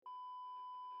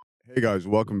Hey guys,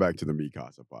 welcome back to the Me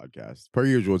Casa podcast. Per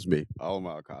usual, it's me,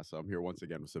 Alma Casa. I'm here once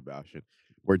again with Sebastian.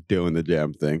 We're doing the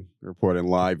damn thing. Reporting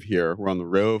live here. We're on the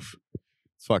roof.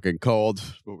 It's fucking cold,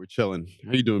 but we're chilling.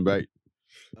 How you doing, mate?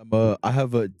 I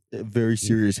have a very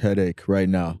serious headache right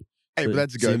now. Hey, but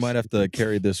that's So you good. might have to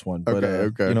carry this one. But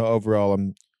Okay. overall,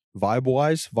 I'm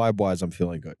vibe-wise, I'm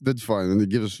feeling good. That's fine. And it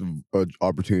gives us an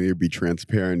opportunity to be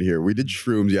transparent here. We did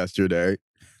shrooms yesterday.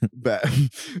 Bet,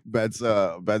 Bet's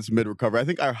mid recovery. I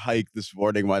think our hike this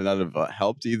morning might not have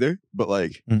helped either, but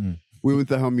like. Mhm. We went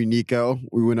to Homie Nico.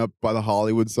 We went up by the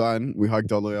Hollywood sign. We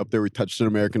hiked all the way up there. We touched an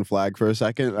American flag for a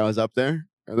second. I was up there.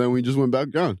 And then we just went back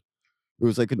down. It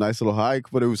was like a nice little hike,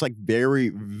 but it was like very,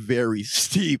 very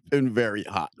steep and very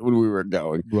hot when we were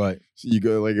going. Right. So you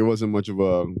go, like, it wasn't much of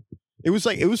a. It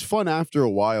was fun after a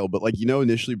while, but like,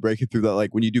 initially breaking through that,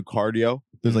 like when you do cardio,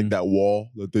 there's like Mhm. that wall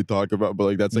that they talk about, but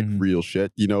like that's like Mhm. real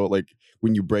shit. Like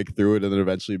when you break through it and then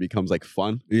eventually it becomes like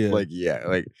fun. Yeah.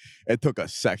 Like, it took a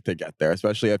sec to get there,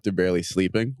 especially after barely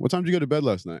sleeping. What time did you go to bed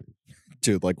last night?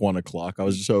 Dude, like 1 o'clock. I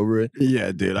was just over it.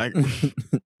 Yeah, dude.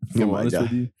 If Oh I'm my honest God.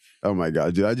 with you. Oh my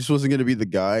God, dude. I just wasn't gonna be the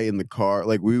guy in the car.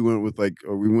 Like we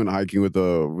went hiking with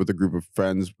a group of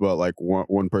friends, but like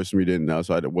one person we didn't know,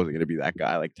 so I wasn't gonna be that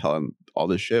guy like telling all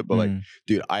this shit. But like, Mm.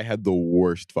 dude, I had the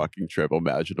worst fucking trip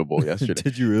imaginable yesterday.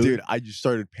 Did you really? Dude, I just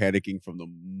started panicking from the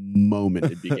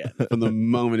moment it began. From the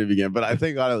moment it began. But I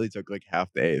think I only took like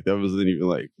half the eighth. It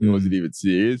wasn't even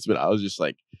serious. But I was just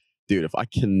like, dude, if I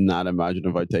cannot imagine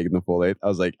if I'd taken the full eighth, I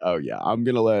was like, oh yeah, I'm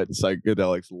gonna let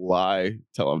psychedelics lie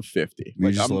till I'm 50. We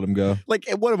Like just I'm let him go. like,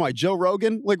 what am I, Joe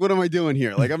Rogan? Like, what am I doing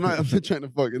here? Like, I'm not trying to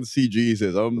fucking see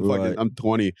Jesus. Right. I'm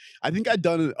 20. I think I've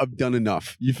done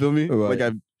enough. You feel me? Right.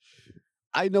 Like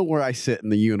I know where I sit in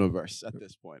the universe at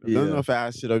this point. I've done Yeah. enough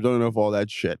acid. I've done enough all that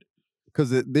shit. Because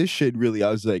this shit really,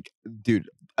 I was like, dude,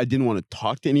 I didn't want to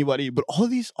talk to anybody. But all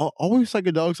always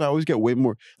psychedelics, I always get way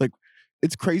more like.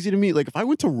 It's crazy to me. Like if I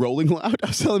went to Rolling Loud, I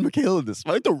was telling Michaela this. If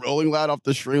I went to Rolling Loud off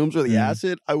the shrooms or the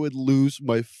acid, I would lose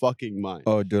my fucking mind.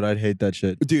 Oh, dude, I'd hate that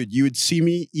shit. Dude, you would see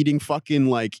me eating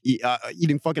fucking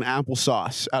eating fucking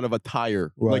applesauce out of a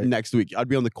tire like Right. next week. I'd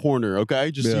be on the corner,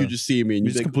 okay? Yeah. You just see me and You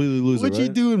you'd just be like, completely lose what it, you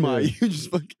right? doing, Ma? Yeah. You just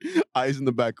fucking eyes in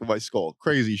the back of my skull.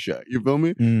 Crazy shit. You feel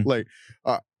me? Mm. Like,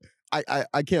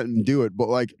 I can't do it. But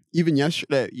like even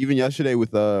yesterday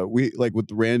with with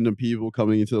random people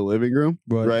coming into the living room,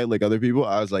 Right. right? Like other people,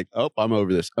 I was like, oh, I'm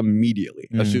over this immediately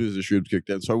as Mm. soon as the shrooms kicked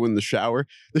in. So I went in the shower.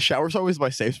 The shower's always my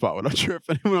safe spot when I'm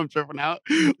tripping. When I'm tripping out,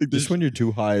 like Just when you're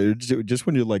too high, or just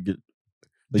when you're like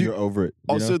Dude, you're over it.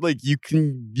 you also, know? like you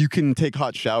can take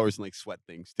hot showers and like sweat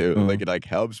things too. Uh-huh. Like it like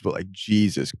helps, but like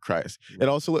Jesus Christ. It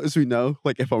also lets me know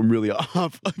like if I'm really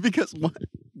off because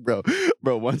bro,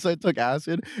 once I took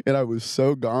acid and I was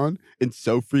so gone and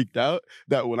so freaked out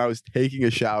that when I was taking a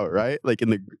shower, right? Like in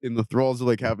the thralls of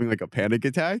like having like a panic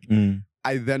attack, Mm.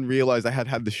 I then realized I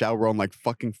had the shower on like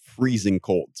fucking freezing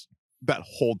colds that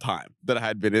whole time that I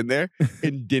had been in there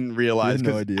and didn't realize no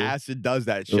because idea. acid does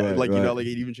that shit. Right, like, right. like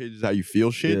it even changes how you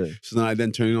feel shit. Yeah. So then I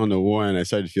then turned it on the war and I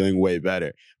started feeling way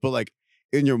better. But like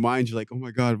in your mind, you're like, oh my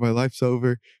God, my life's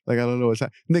over. Like, I don't know what's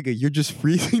happening. Nigga, you're just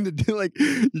freezing to do like,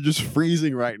 you're just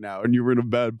freezing right now and you're in a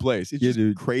bad place. It's Yeah, just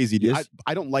dude. crazy. Dude. Yes.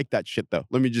 I don't like that shit though.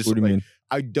 Let me just What do you like, mean?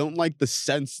 I don't like the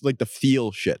sense, like the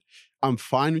feel shit. I'm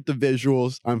fine with the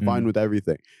visuals. I'm fine with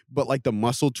everything. But like the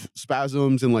muscle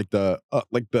spasms and like the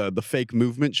fake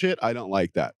movement shit, I don't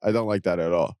like that. I don't like that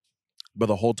at all. But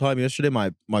the whole time yesterday,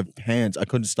 my hands, I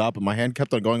couldn't stop it. My hand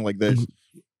kept on going like this,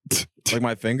 like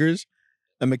my fingers.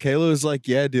 And Michaela was like,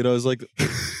 "Yeah, dude." I was like, You're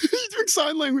doing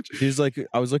sign language. she's like,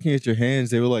 I was looking at your hands.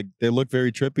 They look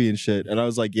very trippy and shit. And I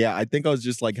was like, yeah, I think I was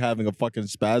just like having a fucking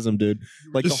spasm, dude.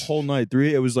 Like the whole night,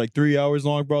 it was like 3 hours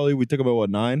long, probably. We took about what,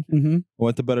 9? Mm-hmm. I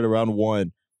went to bed at around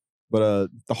 1. But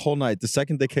the whole night, the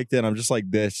second they kicked in, I'm just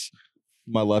like this,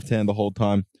 my left hand the whole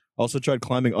time. Also tried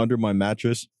climbing under my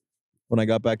mattress when I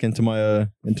got back into my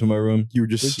room. You were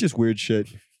It's just weird shit.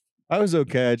 I was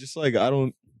okay. I just like I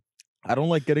don't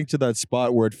like getting to that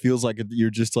spot where it feels like you're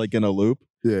just like in a loop,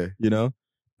 yeah. you know?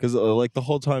 Because like the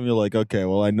whole time you're like, okay,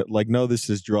 well I know this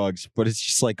is drugs, but it's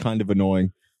just like kind of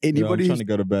annoying. You know, I'm Anybody trying to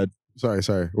go to bed. sorry.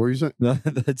 What were you saying? No,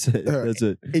 that's it. That's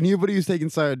it. Anybody who's taking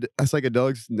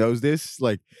psychedelics knows this.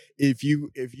 Like, if you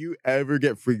ever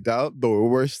get freaked out, the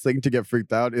worst thing to get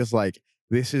freaked out is like,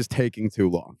 this is taking too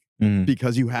long. Mm.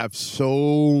 Because you have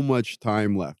so much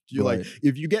time left. You're like, Right.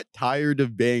 if you get tired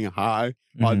of being high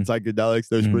on Mhm. psychedelics,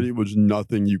 there's Mhm. pretty much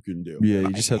nothing you can do. Yeah, And you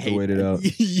I just have to hate wait it that.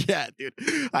 out. Yeah, dude.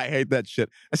 I hate that shit.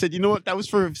 I said, you know what? That was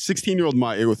for 16-year-old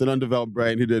Maya with an undeveloped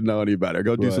brain who didn't know any better.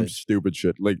 Go do some Right. stupid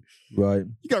shit. Like, Right.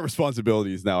 you got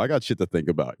responsibilities now. I got shit to think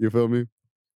about. You feel me?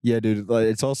 Yeah, dude. Like,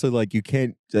 it's also like you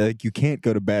can't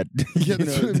go to bed. Yeah, you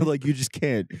that's know, what I mean. like you just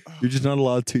can't. You're just not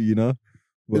allowed to. You know. And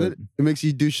But, then it makes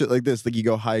you do shit like this. Like you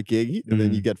go hiking and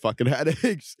then you get fucking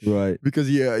headaches right. because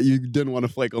you didn't want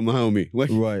to flake on the homie. Like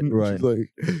Right, she's right.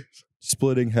 like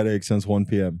Splitting headache since 1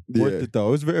 p.m. Worth Yeah. it though.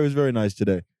 It was very nice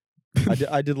today.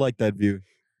 I did like that view.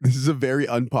 this is a very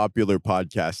unpopular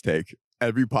podcast take.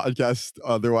 Every podcast,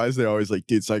 otherwise, they're always like,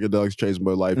 dude, psychedelics changed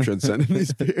my life, transcending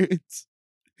experience.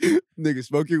 Nigga,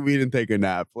 smoke your weed and take a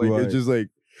nap. Like, Right. it's just like,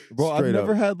 Bro, I've straight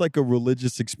never up. had like a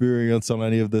religious experience on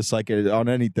any of this, like on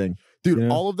anything. Dude, Yeah.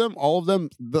 all of them,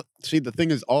 the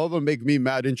thing is, all of them make me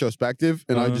mad introspective,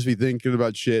 and I Uh-huh. just be thinking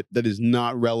about shit that is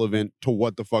not relevant to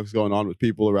what the fuck's going on with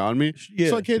people around me. Yeah.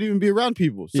 So I can't even be around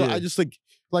people. So Yeah. I just like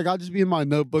I'll just be in my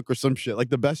notebook or some shit. Like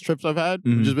the best trips I've had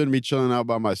have Mhm. just been me chilling out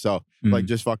by myself. Like Mhm.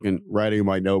 just fucking writing in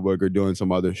my notebook or doing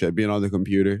some other shit, being on the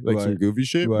computer, like some Right. goofy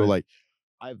shit. But Right. like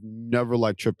I've never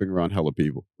liked tripping around hella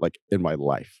people, like in my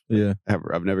life. Yeah.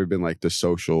 Ever. I've never been like the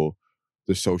social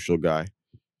guy.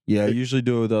 Yeah, I usually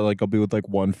do it. Like I'll be with like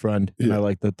one friend, and Yeah. I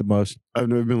like that the most. I've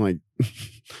never been like,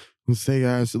 let's take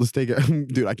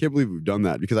dude. I can't believe we've done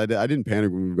that because I didn't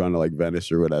panic when we've gone to like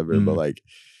Venice or whatever. But Mhm. like,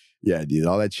 yeah, dude,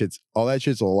 all that shit's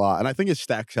a lot, and I think it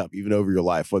stacks up even over your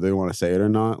life, whether you want to say it or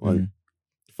not. Like, Mhm.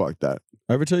 fuck that.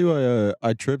 I ever tell you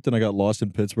I tripped and I got lost in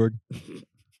Pittsburgh?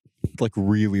 Like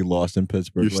really lost in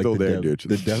Pittsburgh. You're like still the there, depth-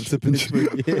 dude. The depths of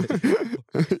Pittsburgh.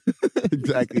 Yeah.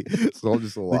 Exactly. It's all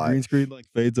just a The lie. green screen like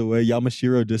fades away.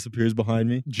 Yamashiro disappears behind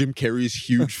me. Jim Carrey's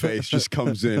huge face just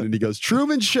comes in and he goes,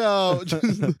 Truman Show. Just,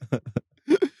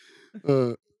 it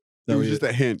No, was yeah. just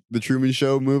a hint. The Truman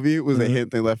Show movie was a Uh-huh.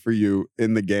 hint they left for you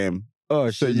in the game. Oh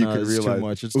So shit! you No, could it's realize, too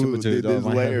much. It's too ooh, much. dude, there's my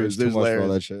head layers, hurts too there's much for all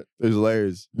layers. that shit. There's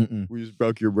layers. Mm-mm. We just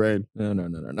broke your brain.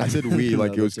 No. I said we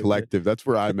like No, it was that's okay. collective. That's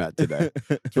where I'm at today.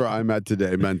 That's where I'm at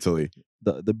today mentally.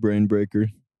 The brain breaker.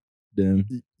 Damn.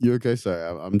 You okay? Sorry,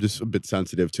 I'm just a bit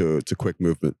sensitive to quick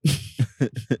movement.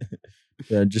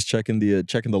 Yeah, just checking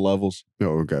the levels.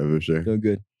 Oh, okay, for sure. Doing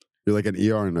good. You're like an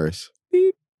ER nurse.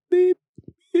 Beep beep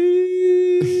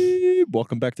beep.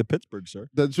 Welcome back to Pittsburgh, sir.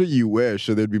 That's what you wish,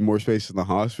 so there'd be more space in the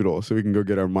hospital, so we can go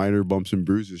get our minor bumps and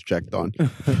bruises checked on.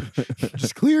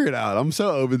 Just clear it out. I'm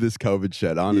so over this COVID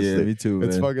shit. Honestly, Yeah, me too,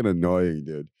 it's man. fucking annoying,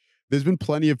 dude. There's been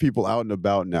plenty of people out and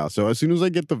about now. So as soon as I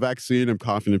get the vaccine, I'm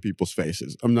coughing in people's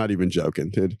faces. I'm not even joking,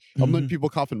 dude. I'm letting people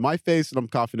cough in my face and I'm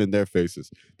coughing in their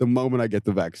faces. The moment I get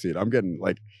the vaccine, I'm getting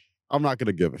like, I'm not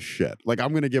gonna give a shit. Like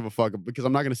I'm gonna give a fuck because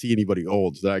I'm not gonna see anybody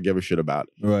old that I give a shit about.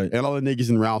 Right. And all the niggas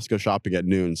in Ralph's go shopping at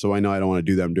noon, so I know I don't want to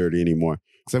do them dirty anymore.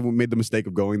 Because I made the mistake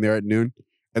of going there at noon,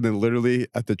 and then literally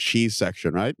at the cheese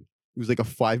section, right? It was like a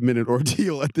 5-minute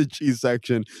ordeal at the cheese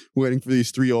section, waiting for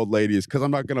these 3 old ladies. Because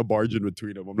I'm not gonna barge in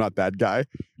between them. I'm not that guy.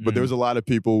 But there was a lot of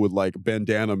people with like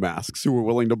bandana masks who were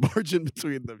willing to barge in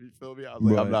between them. You feel me? I was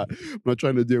like, I'm Right. not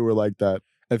trying to do her like that.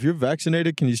 If you're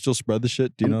vaccinated, can you still spread the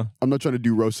shit? Do you know? I'm not trying to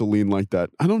do Rosaline like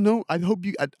that. I don't know. I hope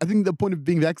you. I think the point of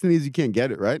being vaccinated is you can't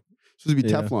get it, right? It's supposed to be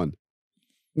Yeah. Teflon.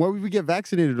 Why would we get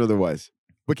vaccinated otherwise?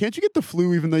 But can't you get the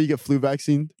flu even though you get flu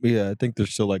vaccine? Yeah, I think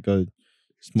there's still like a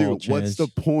small Dude, chance. what's the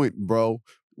point, bro?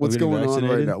 What's getting going on right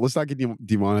vaccinated? now? Let's not get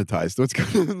demonetized. Let's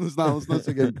not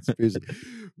get conspiracy.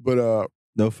 But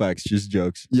No facts, just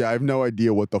jokes. yeah, I have no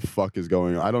idea what the fuck is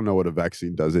going on. I don't know what a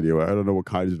vaccine does anyway. I don't know what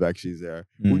kind of vaccines there are.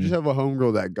 We Mm. just have a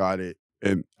homegirl that got it,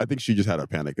 and I think she just had a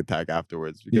panic attack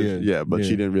afterwards. Because, but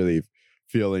she yeah. didn't really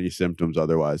feel any symptoms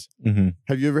otherwise. Mm-hmm.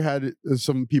 Have you ever had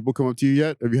some people come up to you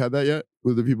yet? Have you had that yet?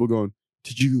 With the people going,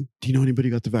 do you know anybody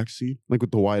got the vaccine? Like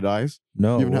with the wide eyes?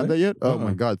 No, You haven't had that yet? Oh my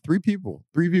Uh-uh. God. 3 people.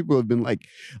 3 people have been like,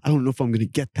 I don't know if I'm going to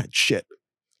get that shit.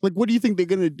 Like, what do you think they're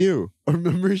going to do? I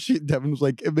remember Devin was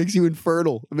like, it makes you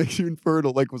infertile. It makes you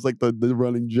infertile. Like, was like the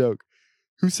running joke.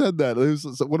 Who said that? It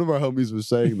was one of our homies was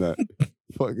saying that.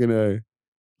 Fucking A.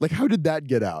 Like, how did that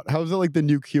get out? How is that like the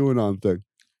new QAnon thing?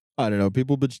 I don't know.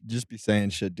 People just be saying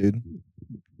shit, dude.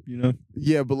 You know?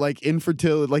 Yeah, but like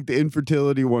infertility, like the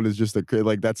infertility one is just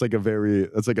that's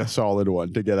like a solid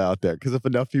one to get out there. Because if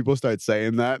enough people start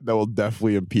saying that will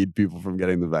definitely impede people from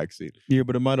getting the vaccine. Yeah,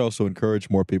 but it might also encourage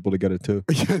more people to get it too.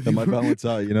 Yeah, That might balance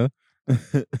out, you know?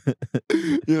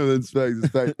 yeah, that's facts. That's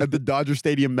facts. At the Dodger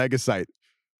Stadium mega site.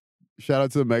 Shout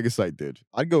out to the mega site, dude.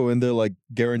 I'd go in there like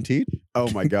guaranteed. Oh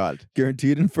my God.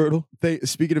 Guaranteed infertile.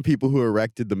 Speaking of people who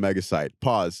erected the mega site,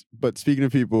 pause. But speaking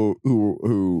of people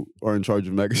who are in charge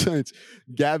of mega sites,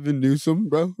 Gavin Newsom,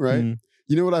 bro, right? Mm.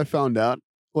 You know what I found out?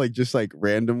 Like just like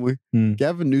randomly, Mm.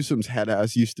 Gavin Newsom's head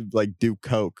ass used to like do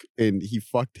coke, and he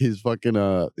fucked his fucking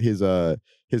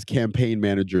his campaign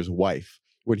manager's wife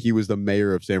when he was the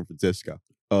mayor of San Francisco.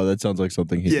 Oh, that sounds like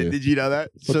something he Yeah, did. did you know that?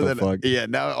 the fuck? Yeah,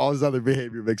 now all his other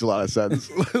behavior makes a lot of sense.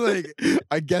 Like,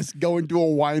 I guess going to a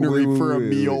winery Wait, for a wait,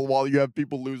 meal wait. while you have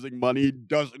people losing money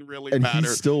doesn't really And matter. he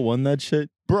still won that shit?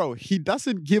 Bro, he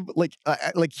doesn't give like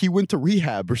he went to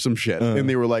rehab or some shit, Uh. and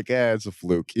they were like, it's a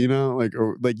fluke, you know,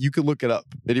 or you can look it up.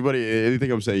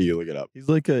 Anything I'm saying, you look it up. He's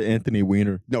like a Anthony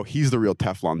Weiner. No, he's the real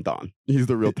Teflon Don. He's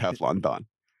the real Teflon Don.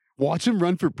 Watch him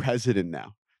run for president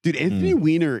now, dude. Anthony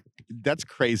Weiner, that's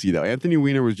crazy though. Anthony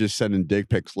Weiner was just sending dick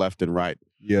pics left and right.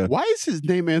 Yeah. Why is his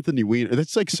name Anthony Weiner?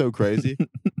 That's like so crazy.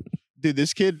 Dude,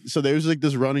 this kid, so there's like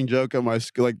this running joke at my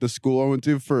school, like the school I went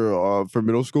to for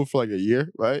middle school for like a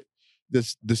year, right?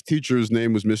 This teacher's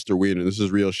name was Mr. Weiner. This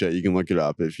is real shit. You can look it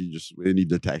up if you just any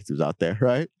detectives out there,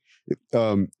 right?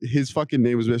 His fucking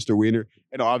name was Mr. Weiner,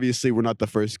 and obviously we're not the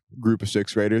first group of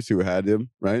sixth graders who had him,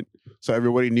 right? So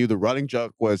everybody knew the running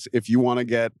joke was if you want to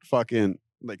get fucking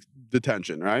like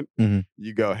detention, right? Mhm.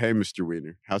 You go, hey, Mr.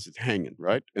 Weiner, how's it hanging,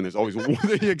 right? And there's always one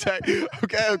exactly,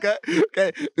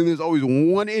 okay. And there's always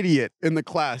one idiot in the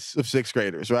class of sixth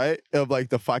graders, right? Of like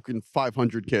the fucking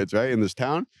 500 kids, right, in this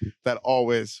town, that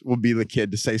always will be the kid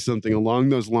to say something along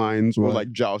those lines, or Right.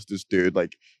 like joust this dude,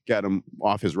 like get him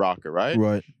off his rocker, right?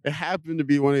 Right. It happened to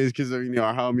be one of these kids, you know,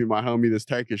 my homie, this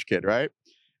Turkish kid, right?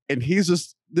 And he's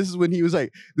just, this is when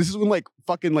like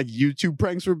fucking like YouTube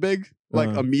pranks were big, like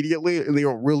Uh-huh. immediately, and they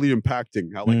were really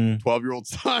impacting how like 12-year-old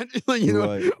son, like, you know,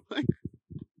 Right.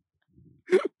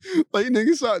 like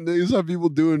niggas saw people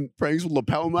doing pranks with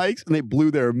lapel mics, and they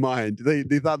blew their mind. They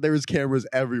thought there was cameras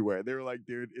everywhere. They were like,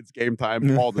 dude, it's game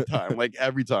time all the time, like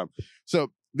every time.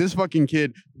 So this fucking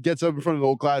kid gets up in front of the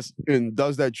whole class and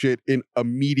does that shit and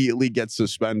immediately gets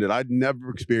suspended. I'd never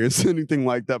experienced anything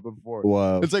like that before.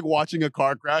 Wow. It's like watching a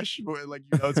car crash, where, like,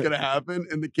 you know it's gonna happen,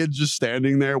 and the kid's just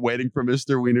standing there waiting for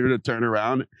Mr. Weiner to turn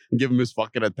around and give him his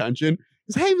fucking attention.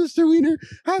 He's, hey, Mr. Weiner,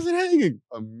 how's it hanging?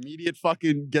 Immediate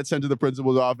fucking get sent to the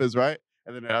principal's office, right?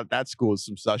 And then at that school is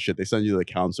some sus shit. They send you to the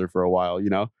counselor for a while, you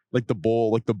know, like the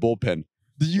bullpen.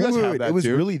 Did you guys have that It was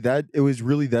too? really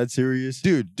that serious?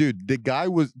 Dude, the guy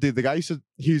used to,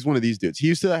 he's one of these dudes. He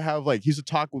used to have like, he used to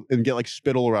talk and get like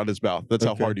spittle around his mouth. That's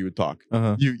how Okay. hard he would talk.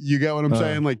 Uh-huh. You get what I'm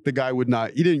saying? Like the guy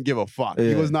he didn't give a fuck.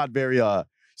 He Yeah. was not very,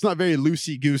 it's not very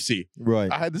loosey-goosey.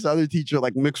 Right. I had this other teacher,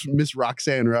 like Miss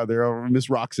Roxanne, rather, or Miss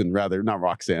Roxanne, rather, not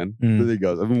Roxanne. Mm. There he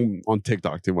goes. I'm on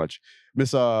TikTok too much.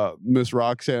 Miss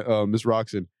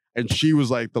Roxanne. And she was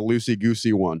like the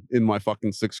loosey-goosey one in my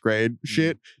fucking sixth grade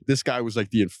shit. This guy was like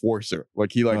the enforcer.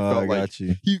 Like he like I felt like, got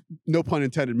you. no pun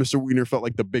intended, Mr. Weiner felt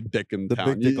like the big dick in The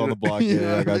town. big dick on the block. You Yeah,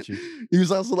 know I what got mean? you. He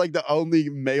was also like the only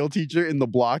male teacher in the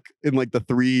block in like the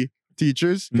three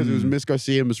teachers, because it was Mm. Miss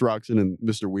Garcia, Miss Roxanne, and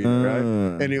Mr. Weiner,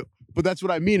 right? And but that's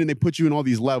what I mean, and they put you in all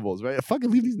these levels, right?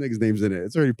 Fucking leave these niggas' names in it.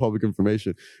 It's already public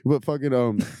information. But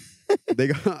fucking they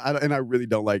got, and I really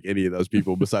don't like any of those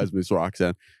people besides Miss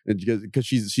Roxanne, and because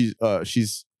she's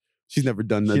never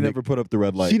done that. She never put up the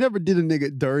red light. She never did a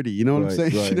nigga dirty. You know what I'm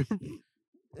Right, saying? She right.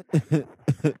 never-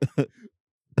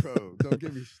 Bro, don't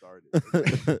get me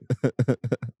started.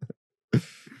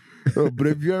 But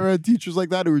have you ever had teachers like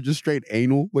that who were just straight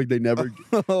anal? Like they never.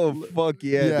 Oh fuck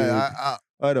yeah, dude. I,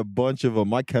 I had a bunch of them.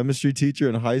 My chemistry teacher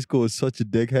in high school was such a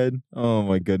dickhead. Oh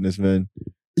my goodness, man.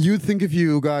 you'd think if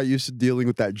you got used to dealing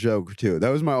with that joke too. That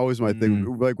was always my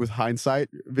thing. Like with hindsight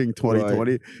being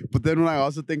 2020. But then when I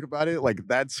also think about it, like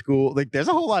that school, like there's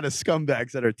a whole lot of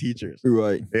scumbags that are teachers.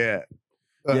 Right. Yeah.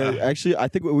 Yeah, actually, I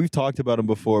think we've talked about him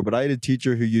before, but I had a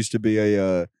teacher who used to be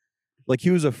like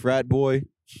he was a frat boy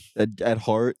at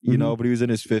heart, you know, but he was in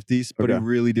his 50s, but he Okay.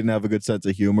 really didn't have a good sense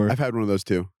of humor. I've had one of those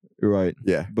too. Right.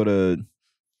 Yeah. But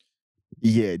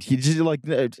yeah, he just like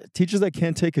teachers that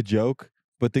can't take a joke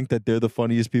but think that they're the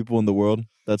funniest people in the world.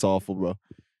 That's awful, bro.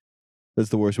 That's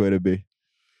the worst way to be.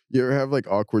 You ever have like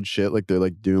awkward shit, like they're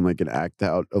like doing like an act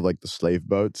out of like the slave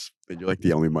boats, and you're like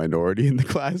the only minority in the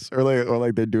class, or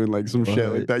like they're doing like some shit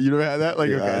like that. You never had that? Like,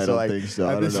 Yeah, okay, I so don't like think so. I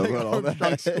at don't this know like about all that.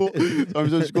 Armstrong school,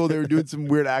 Armstrong school, they were doing some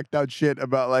weird act out shit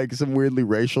about like some weirdly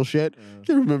racial shit. I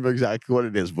can't remember exactly what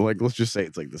it is, but like let's just say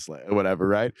it's like the slave or whatever,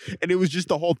 right? And it was just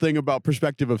the whole thing about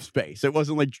perspective of space. It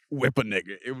wasn't like whip a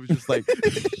nigga. It was just like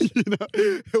you know,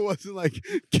 it wasn't like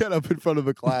get up in front of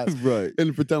a class Right.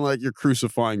 and pretend like you're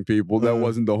crucifying people. That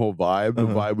wasn't the whole vibe. The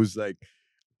Uh-huh. vibe was like,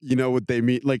 you know what they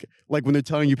mean, like when they're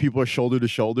telling you people are shoulder to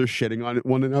shoulder shitting on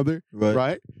one another, Right.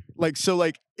 right? Like so,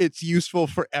 like it's useful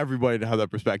for everybody to have that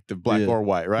perspective, black Yeah. or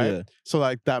white, right? Yeah. So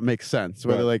like that makes sense.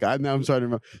 Whether Right. like I'm starting to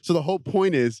remember. So the whole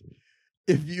point is,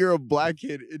 if you're a black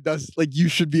kid, it does like you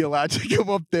should be allowed to come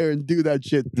up there and do that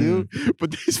shit too.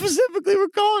 But they specifically were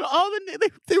calling all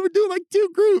they were doing like two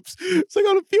groups. groups. It's like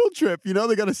on a field trip, you know,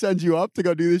 they got to send you up to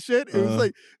go do this shit. It was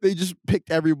like they just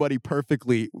picked everybody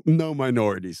perfectly. No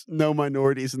minorities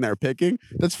in their picking.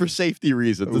 That's for safety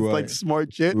reasons. It's like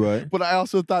smart shit. Right. But I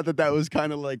also thought that was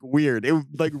kind of like weird. It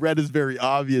like red is very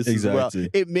obvious as well.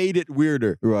 It made it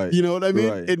weirder. Right. You know what I mean?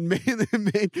 Right. It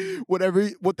made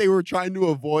what they were trying to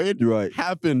avoid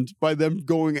happened by them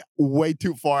going way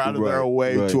too far out of their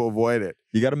way to avoid it.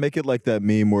 You got to make it like that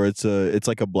meme where it's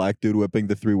like a black dude whipping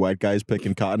the three white guys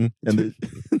picking cotton, and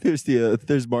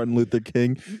there's Martin Luther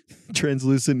King,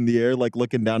 translucent in the air, like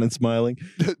looking down and smiling.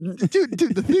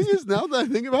 Dude, the thing is, now that I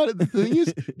think about it, the thing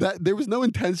is that there was no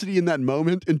intensity in that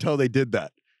moment until they did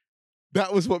that.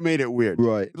 That was what made it weird.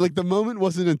 Right. Like the moment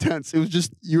wasn't intense. It was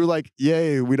just, you were like,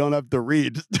 yay, we don't have to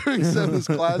read during this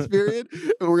class period.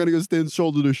 And we're going to go stand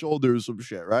shoulder to shoulder or some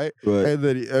shit, right? And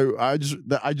then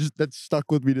that stuck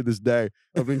with me to this day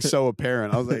of being so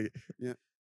apparent. I was like, yeah.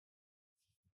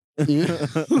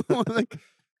 Like,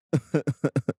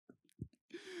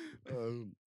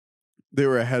 they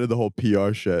were ahead of the whole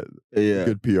PR shit. Yeah.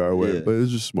 Good PR way. But it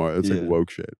was just smart. It's like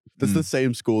woke shit. That's the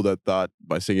same school that thought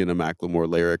by singing a Macklemore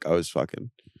lyric, I was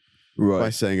fucking. By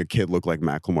saying a kid looked like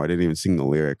Macklemore. I didn't even sing the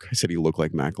lyric. I said he looked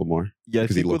like Macklemore. Yeah, I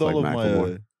think with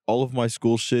all of my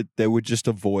school shit, they would just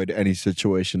avoid any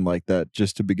situation like that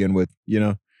just to begin with, you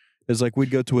know? It's like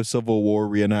we'd go to a Civil War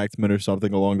reenactment or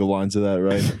something along the lines of that,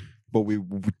 right? But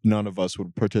none of us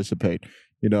would participate,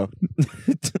 you know?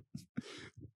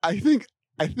 I think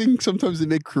sometimes they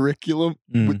make curriculum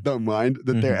with the mind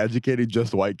that they're educating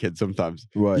just white kids sometimes.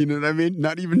 Right. You know what I mean?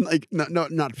 Not even like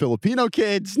not Filipino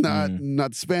kids,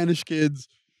 not Spanish kids,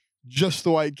 just the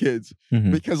white kids.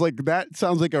 Because like that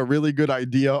sounds like a really good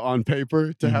idea on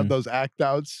paper to have those act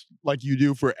outs like you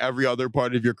do for every other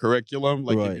part of your curriculum.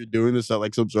 Like if you're doing this at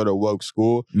like some sort of woke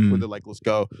school where they're like, let's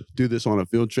go do this on a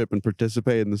field trip and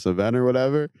participate in this event or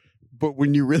whatever. But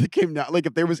when you really came down, like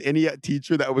if there was any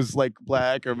teacher that was like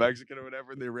black or Mexican or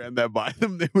whatever, and they ran that by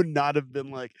them, they would not have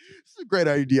been like, "This is a great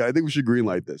idea. I think we should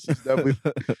greenlight this. It's definitely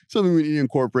something we need to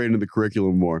incorporate into the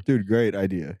curriculum more." Dude, great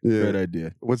idea. Yeah. Great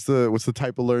idea. What's the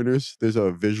type of learners? There's a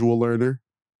visual learner.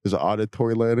 There's an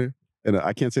auditory learner. And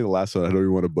I can't say the last one. I don't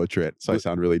even want to butcher it, so I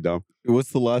sound really dumb.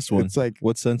 What's the last one? It's like,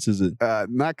 what sense is it?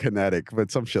 Not kinetic,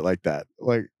 but some shit like that.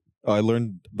 Like. I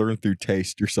learned through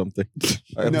taste or something.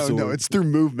 No, it's through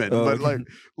movement. But like,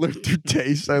 learn through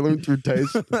taste. I learned through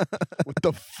taste. What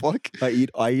the fuck? I eat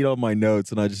on my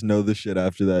notes, and I just know the shit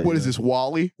after that. What is this,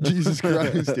 Wally? Jesus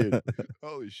Christ, dude!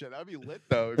 Holy shit, that'd be lit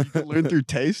though. If you could learn through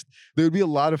taste, there would be a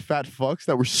lot of fat fucks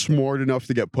that were smart enough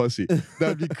to get pussy.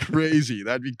 That'd be crazy.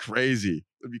 That'd be crazy.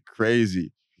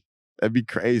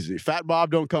 Fat Bob,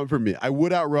 don't come for me. I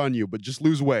would outrun you, but just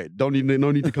lose weight. No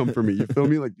need to come for me. You feel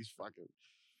me? Like these fucking.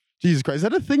 Jesus Christ, is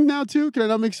that a thing now too? Can I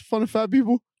not make fun of fat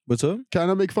people? What's up? Can I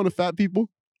not make fun of fat people?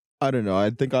 I don't know.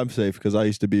 I think I'm safe because I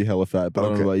used to be hella fat, but I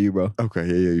don't know about you, bro. Okay,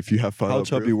 yeah. If you have fun. How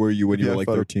chubby were you when you were like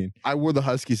 13? I wore the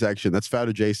husky section. That's fat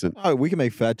adjacent. Oh, we can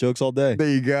make fat jokes all day. There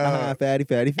you go. Fatty.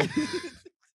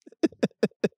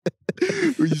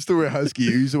 We used to wear husky.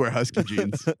 You used to wear husky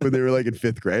jeans when they were like in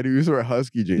 5th grade. We used to wear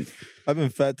husky jeans. I've been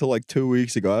fat till like 2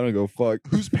 weeks ago. I don't go fuck.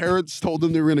 Whose parents told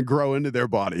them they were going to grow into their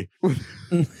body?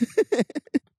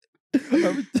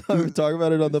 I'm talking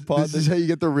about it on the pod. This is how you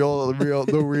get the real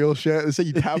shit. This is how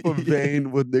you tap a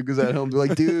vein with niggas at home. They're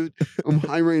like, dude, I'm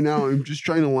high right now. I'm just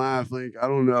trying to laugh. Like, I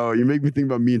don't know. You make me think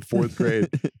about me in 4th grade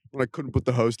when I couldn't put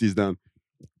the hosties down.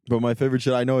 But my favorite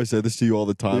shit, I know I say this to you all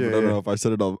the time, but I don't know if I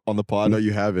said it on the pod. No,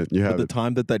 you haven't. But the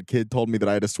time that kid told me that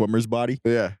I had a swimmer's body,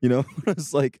 yeah, you know, I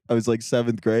was like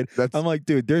 7th grade. I'm like,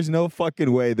 dude, there's no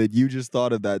fucking way that you just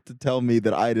thought of that to tell me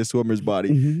that I had a swimmer's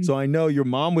body. So I know your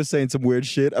mom was saying some weird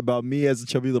shit about me as a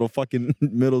chubby little fucking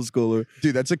middle schooler.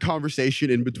 Dude, that's a conversation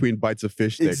in between bites of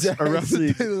fish sticks.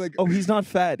 Exactly. Like, oh, he's not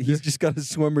fat. He's just got a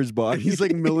swimmer's body. He's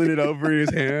like milling it over in his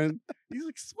hand. He's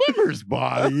like, swimmer's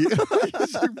body.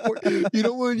 You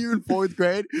know, when you're in 4th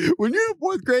grade,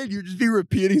 you just be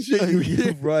repeating shit you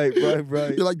hear. Right.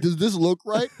 You're like, does this look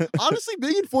right? Honestly,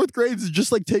 being in 4th grade is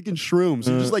just like taking shrooms.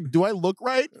 You're just like, do I look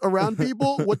right around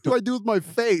people? What do I do with my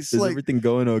face? Is like, everything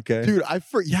going okay? Dude, I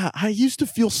used to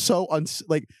feel so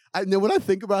when I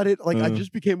think about it, like I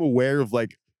just became aware of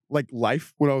like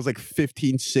life when I was like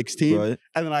 15, 16. Right.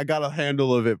 And then I got a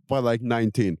handle of it by like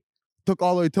 19. Took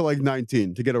all the way to like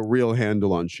 19 to get a real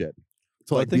handle on shit.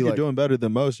 So I think you're doing better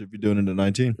than most if you're doing it at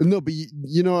 19. No, but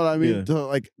you know what I mean? Yeah. To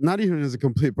like, not even as a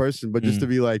complete person, but just to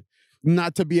be like,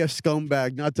 not to be a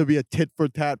scumbag, not to be a tit for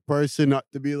tat person, not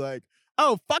to be like,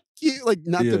 oh, fuck you. Like,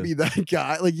 not to be that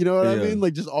guy. Like, you know what I mean?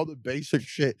 Like, just all the basic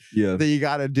shit that you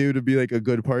got to do to be like a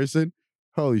good person.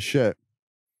 Holy shit.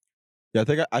 Yeah, I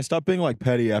think I stopped being like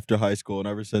petty after high school, and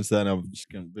ever since then, I've just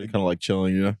been kind of like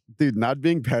chilling, you know. Dude, not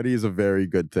being petty is a very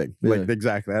good thing. Like, Yeah.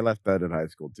 exactly. I left that in high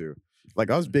school too. Like,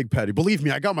 I was big petty. Believe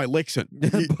me, I got my licks in.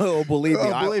 Oh, believe me,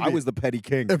 Oh, believe I me. was the petty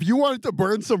king. If you wanted to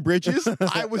burn some bridges,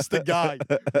 I was the guy.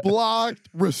 Blocked,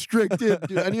 restricted.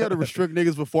 Dude, I knew how to restrict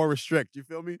niggas before restrict. You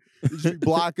feel me? You just be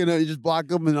blocking it. You just block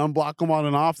them and unblock them on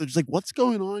and off. They're just like, what's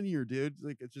going on here, dude?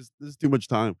 Like, it's just, this is too much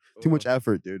time, too much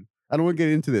effort, dude. I don't want to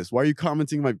get into this. Why are you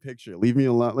commenting my picture? Leave me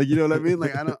alone. Like, you know what I mean?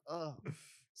 Like, I don't,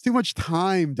 it's too much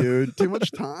time, dude. Too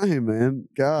much time, man.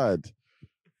 God.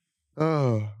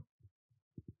 Oh.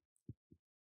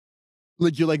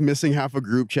 Like, you're like missing half a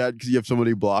group chat because you have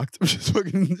somebody blocked. I'm just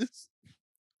fucking just,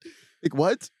 like,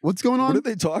 what? What's going What on? are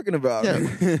they talking about?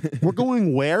 Yeah. We're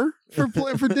going where for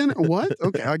dinner? What?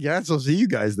 Okay, I guess I'll see you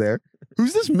guys there.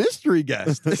 Who's this mystery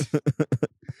guest?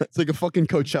 It's like a fucking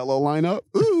Coachella lineup.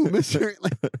 Ooh, mystery,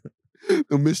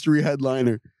 a mystery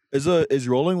headliner. Is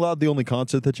Rolling Loud the only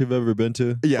concert that you've ever been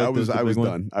to? Yeah, Like I was big one?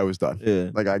 done. I was done. Yeah.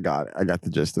 Like, I got it. I got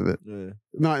the gist of it. Yeah.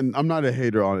 I'm not a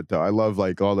hater on it though. I love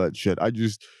like all that shit. I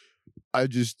just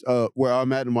where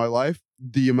I'm at in my life,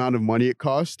 the amount of money it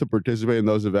costs to participate in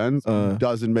those events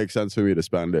doesn't make sense for me to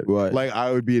spend it. Right. Like,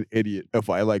 I would be an idiot if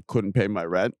I like couldn't pay my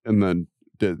rent and then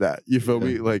did that. You feel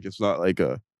me? Like, it's not like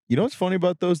a You know what's funny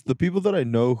about those? The people that I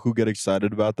know who get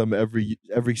excited about them every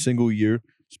single year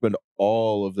spend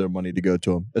all of their money to go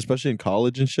to them, especially in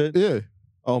college and shit. yeah.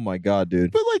 Oh my god,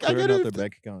 dude! But like, I Clearing get out it their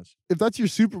bank accounts. if that's your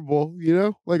Super Bowl, you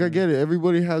know? Like, I get it.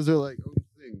 Everybody has their like own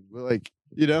thing. But like,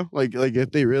 you know, like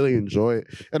if they really enjoy it.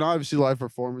 And obviously live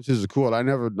performances is cool. And I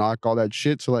never knock all that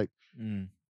shit. So like Mm.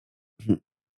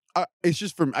 it's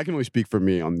just I can only speak for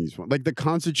me on these ones. Like, the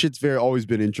concert shit's always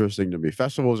been interesting to me.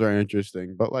 Festivals are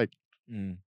interesting, but like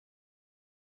Mm.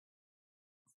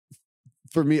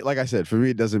 for me, like I said, for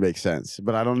me it doesn't make sense.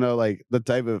 But I don't know like the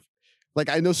type of like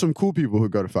I know some cool people who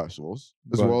go to festivals,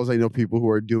 as Right. well as I know people who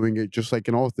are doing it just like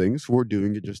in all things, who are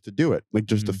doing it just to do it, like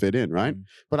just to Mhm. fit in, right? Mhm.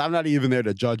 But I'm not even there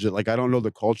to judge it. Like, I don't know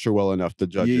the culture well enough to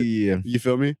judge it. Yeah. You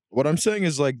feel me? What I'm saying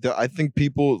is like I think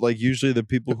people like usually the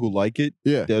people who like it,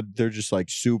 Yeah. they're just like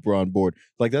super on board.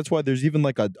 Like that's why there's even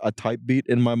like a type beat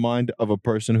in my mind of a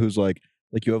person who's like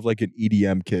you have like an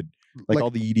EDM kid. Like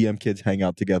all the EDM kids hang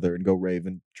out together and go rave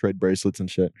and trade bracelets and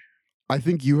shit. I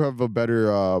think you have a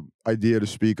better idea to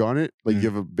speak on it. Like, you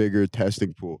have a bigger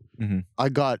testing pool. Mhm. I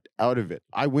got out of it.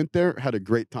 I went there, had a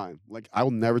great time. Like, I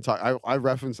will never talk. I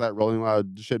reference that Rolling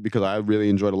Loud shit because I really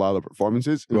enjoyed a lot of the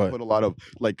performances and Right. put a lot of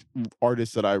like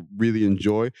artists that I really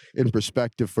enjoy in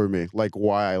perspective for me, like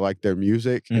why I like their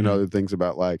music and Mhm. other things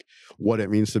about like what it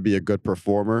means to be a good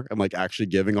performer and like actually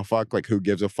giving a fuck, like who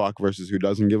gives a fuck versus who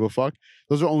doesn't give a fuck.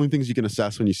 Those are only things you can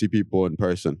assess when you see people in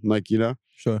person, like, you know.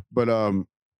 Sure. But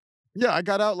yeah, I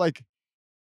got out like,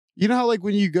 you know how like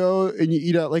when you go and you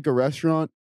eat at like a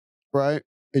restaurant, right?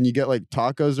 And you get like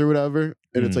tacos or whatever,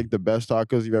 and it's Mm. like the best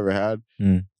tacos you've ever had.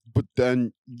 Mm. But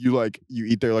then you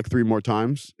eat there like 3 more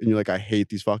times, and you're like, I hate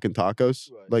these fucking tacos.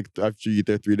 Right. Like after you eat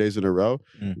there 3 days in a row,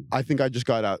 Mm. I think I just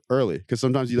got out early because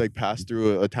sometimes you like pass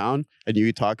through a town and you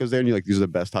eat tacos there, and you're like, these are the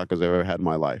best tacos I've ever had in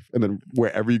my life. And then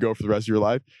wherever you go for the rest of your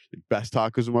life, like, best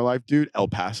tacos in my life, dude, El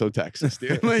Paso, Texas,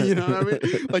 dude. Like, you know what I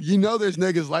mean? Like, you know, there's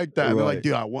niggas like that. They're like, Right.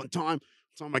 dude, one time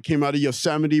I came out of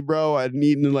Yosemite, bro. I hadn't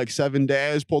eaten in like 7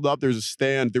 days. Pulled up, there's a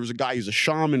stand. There was a guy who's a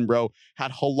shaman, bro.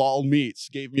 Had halal meats.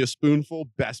 Gave me a spoonful.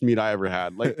 Best meat I ever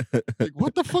had. Like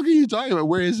what the fuck are you talking about?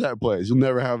 Where is that place? You'll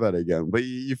never have that again. But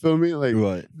you feel me? Like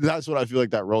Right. that's what I feel like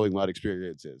that Rolling Loud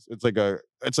experience is. It's like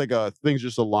a things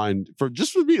just aligned for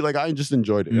me. Like I just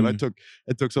enjoyed it, and I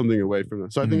took something away from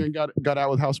it. So I think I got out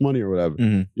with house money or whatever.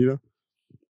 Mhm. You know?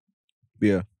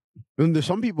 Yeah. And there's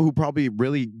some people who probably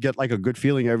really get like a good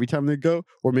feeling every time they go,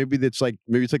 or maybe it's like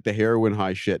the heroin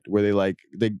high shit where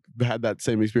they had that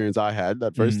same experience I had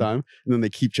that first Mhm. time, and then they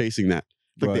keep chasing that.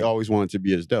 Like they Right. always want it to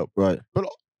be as dope. Right. But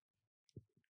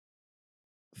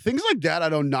things like that I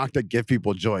don't knock that give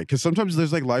people joy, because sometimes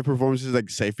there's like live performances like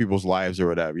save people's lives or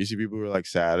whatever. You see people who are like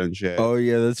sad and shit. Oh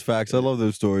yeah, that's facts. I love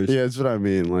those stories. Yeah, that's what I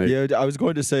mean. Like, Yeah, I was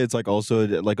going to say it's like also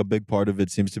like a big part of it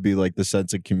seems to be like the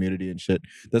sense of community and shit.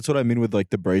 That's what I mean with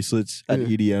like the bracelets at Yeah.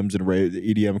 EDMs and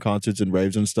EDM concerts and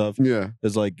raves and stuff. yeah,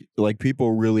 Is like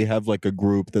people really have like a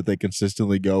group that they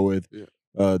consistently go with.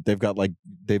 Yeah. They've got like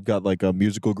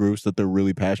musical groups that they're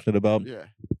really passionate about. yeah.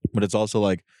 But it's also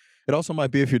like it also might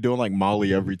be if you're doing like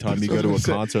Molly every time you go That's to what a I'm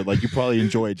saying. concert, like you probably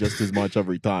enjoy it just as much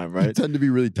every time, You right? tend to be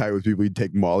really tight with people you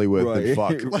take Molly with and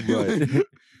Right. fuck. Like, Right.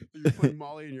 you put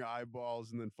Molly in your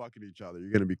eyeballs and then fucking each other.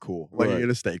 You're gonna be cool. Like Right. you're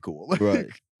gonna stay cool. Like, Right.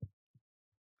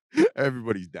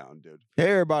 Everybody's down, dude. Hey,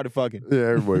 everybody fucking. Yeah,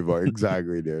 everybody fuck.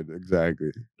 Exactly, dude.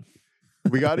 Exactly.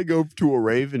 We got to go to a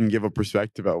rave and give a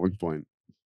perspective at one point.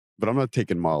 But I'm not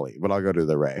taking Molly, but I'll go to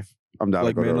the rave. I'm down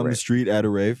Like to go man to a on the rave. street at a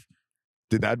rave.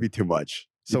 Dude, that'd be too much.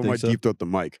 You Someone think might so? deep throat the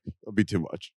mic. That'll be too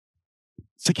much.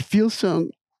 It's like it feels so.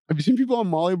 Have you seen people on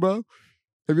Molly, bro?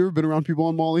 Have you ever been around people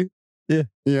on Molly? Yeah.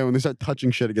 Yeah, when they start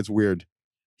touching shit, it gets weird.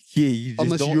 Yeah, you just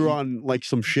Unless don't, you're on like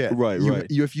some shit. Right, You- right.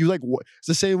 if you like, it's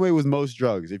the same way with most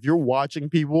drugs. If you're watching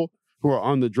people who are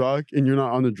on the drug and you're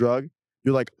not on the drug,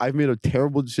 you're like, I've made a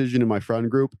terrible decision in my friend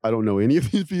group. I don't know any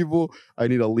of these people. I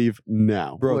need to leave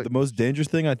now. Bro, Like, the most dangerous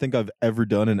thing I think I've ever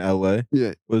done in LA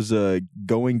yeah. was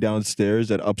going downstairs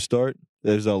at Upstart.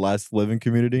 There's a last living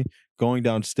community. Going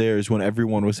downstairs when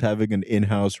everyone was having an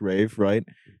in-house rave, right?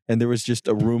 And there was just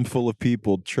a room full of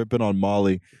people tripping on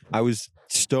Molly. I was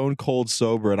stone cold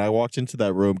sober, and I walked into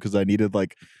that room because I needed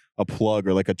like a plug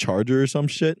or like a charger or some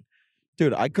shit.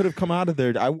 Dude, I could have come out of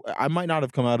there. I might not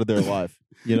have come out of there alive.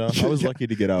 You know, I was Yeah. lucky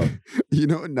to get out. You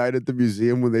know, at night at the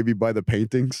museum when they be by the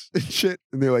paintings and shit,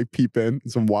 and they like peep in,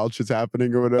 and some wild shit's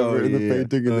happening or whatever Oh, in the yeah.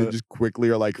 painting, and they just quickly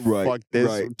are like, Right, fuck this,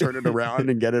 right. turn it around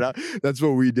and get it out. That's what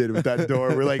we did with that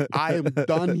door. We're like, I am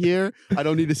done here. I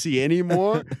don't need to see any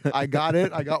more. I got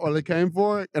it. I got what I came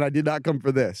for, and I did not come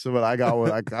for this. But I got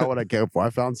what I came for. I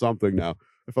found something now.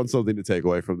 I found something to take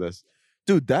away from this.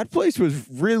 Dude, that place was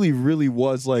really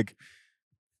was like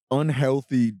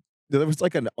unhealthy. There was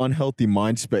like an unhealthy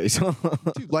mind space.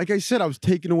 Dude, like I said, I was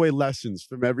taking away lessons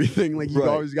from everything. Like you Right.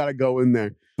 always got to go in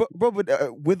there. But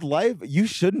with life, you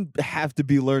shouldn't have to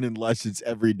be learning lessons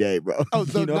every day, bro. Oh,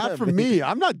 You know not what for I mean? me.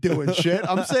 I'm not doing shit.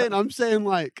 I'm saying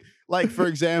like for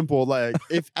example, like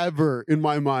if ever in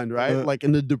my mind, right? Like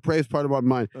in the depraved part of my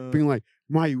mind, being like,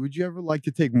 Maya, would you ever like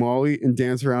to take Molly and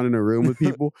dance around in a room with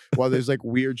people while there's like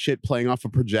weird shit playing off a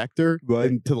projector Right.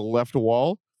 and to the left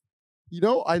wall? You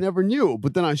know, I never knew,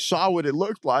 but then I saw what it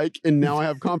looked like, and now I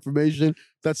have confirmation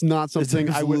that's not It's something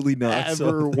I would absolutely not ever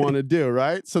something. want to do,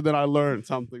 right? So then I learned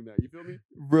something there. You feel me?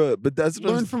 Bro, but that's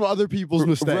what Learn from other people's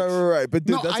mistakes. Right. But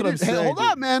dude, No, that's I what I'm didn't. Hey, saying. hold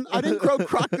on, man. I didn't go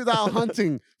crocodile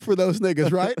hunting for those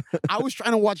niggas, right? I was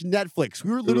trying to watch Netflix.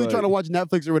 We were literally trying to watch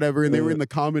Netflix or whatever, and they were in the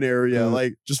common area,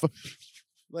 like just.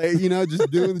 Like, you know,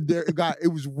 just doing the God, it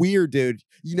was weird, dude.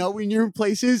 You know, when you're in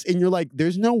places and you're like,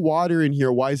 there's no water in here.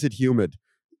 Why is it humid?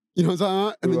 You know what I'm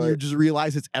saying? And then you Right. just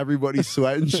realize it's everybody's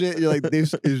sweat and shit. You're like,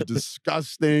 this is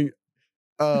disgusting.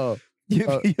 You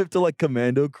have to like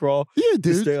commando crawl Yeah, to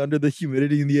dude. stay under the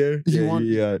humidity in the air. You want-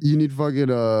 yeah. You need fucking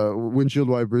windshield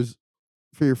wipers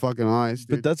for your fucking eyes,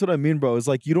 But dude. that's what I mean, bro. It's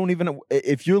like you don't even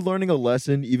if you're learning a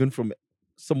lesson even from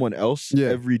someone else Yeah.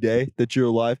 every day that you're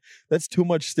alive, that's too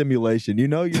much stimulation. You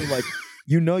know you're like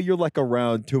you're like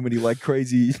around too many like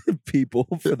crazy people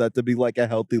for that to be like a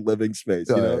healthy living space.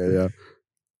 You know? yeah.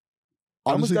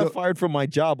 I almost Honestly, got though- fired from my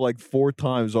job like 4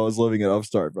 times while I was living at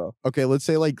Upstart, bro. Okay, let's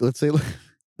say like let's say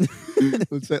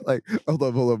hold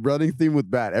up. Running theme with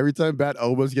Bat. Every time Bat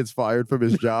almost gets fired from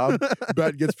his job,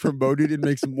 Bat gets promoted and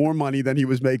makes more money than he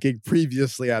was making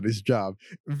previously at his job.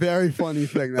 Very funny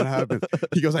thing that happened.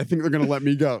 He goes, I think they're gonna let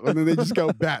me go. And then they just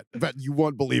go, Bat, you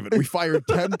won't believe it. We fired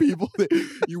 10 people.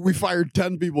 We fired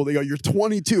 10 people. They go, you're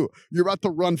 22. You're about to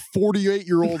run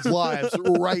 48-year-olds' lives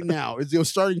right now. It's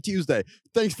starting Tuesday.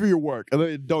 Thanks for your work. And then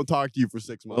they don't talk to you for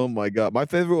 6 months. Oh my god. My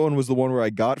favorite one was the one where I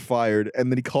got fired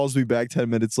and then he calls me back 10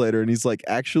 minutes later and he's like,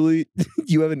 actually,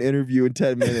 you have an interview in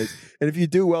 10 minutes. And if you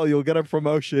do well, you'll get a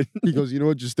promotion. He goes, you know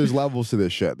what? Just there's levels to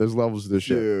this shit. There's levels to this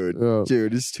shit. Dude, Yeah.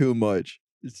 dude, it's too much.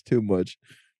 It's too much.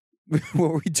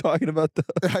 What were we talking about though?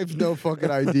 I have no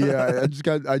fucking idea. I just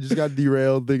got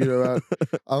derailed thinking about.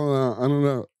 I don't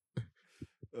know.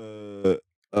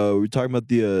 We're talking about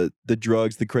the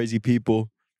drugs, the crazy people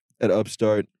at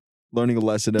Upstart, learning a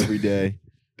lesson every day.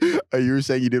 You were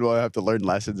saying you didn't want to have to learn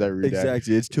lessons every day.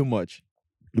 Exactly. It's too much.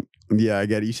 Yeah, I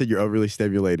get it. You said you're overly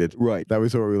stimulated. Right. That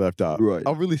was where we left off. Right.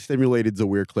 Overly stimulated is a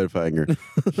weird cliffhanger.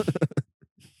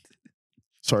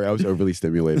 Sorry, I was overly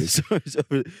stimulated.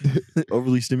 Sorry,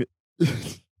 overly stimulated.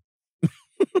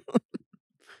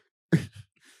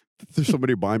 There's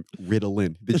somebody buying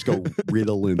Ritalin. They just go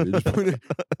Ritalin. They just put it.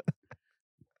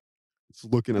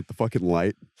 Just looking at the fucking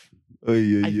light. Oh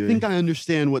yeah, I think I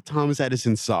understand what Thomas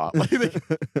Edison saw.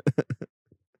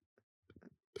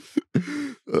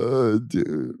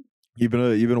 Dude. You've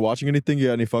been watching anything? You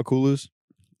got any fuck Hulus?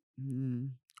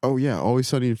 Oh yeah, Always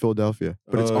Sunny in Philadelphia,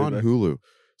 but it's Oh, on okay. Hulu,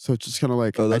 so it's just kind of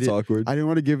like Oh, that's I awkward. didn't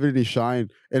want to give it any shine,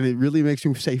 and it really makes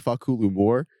me say fuck Hulu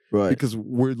more Right. because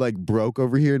we're like broke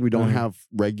over here and we don't Mhm. have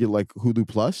regular like Hulu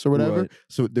Plus or whatever. Right.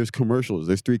 So there's commercials.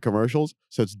 There's 3 commercials,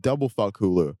 so it's double fuck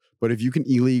Hulu. But if you can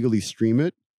illegally stream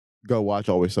it, go watch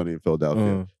Always Sunny in Philadelphia.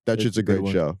 That That's shit's a a good great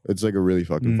one. show. It's like a really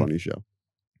fucking Mm. funny show.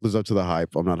 Lives up to the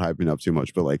hype. I'm not hyping up too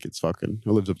much, but like it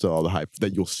lives up to all the hype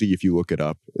that you'll see if you look it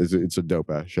up. It's a dope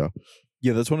ass show.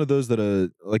 Yeah, that's one of those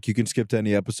that like you can skip to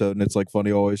any episode and it's like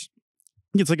funny always.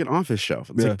 It's like an Office show.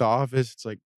 It's Yeah. like The Office. It's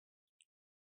like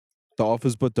The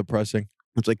Office, but depressing.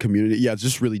 it's like Community. Yeah, it's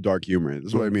just really dark humor.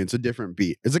 That's what I mean. It's a different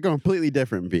beat. It's a completely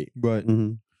different beat. Right.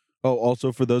 Mm-hmm. Oh,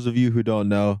 also for those of you who don't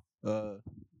know,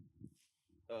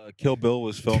 Kill Bill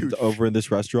was filmed Dude, over in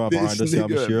this restaurant behind us,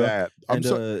 Yamashiro. bad. I'm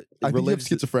sorry. I think you have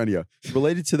schizophrenia.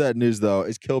 Related to that news though,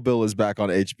 is Kill Bill is back on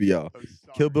HBO.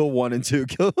 Kill Bill 1 and 2.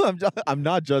 I'm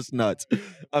not just nuts.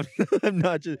 I'm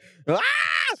not just.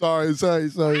 Sorry.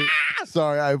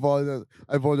 Sorry, I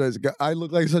apologize. I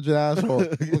look like such an asshole.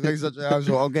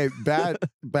 Okay,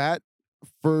 Bat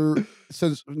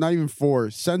since not even 4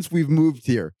 since we've moved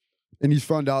here, and he's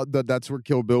found out that that's where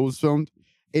Kill Bill was filmed.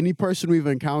 Any person we've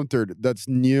encountered that's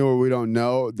new or we don't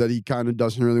know that he kind of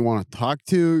doesn't really want to talk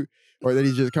to, or that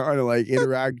he's just kind of like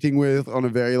interacting with on a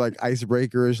very like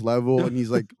icebreakerish level, and he's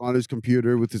like on his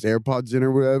computer with his AirPods in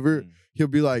or whatever, he'll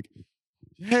be like,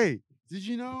 "Hey, did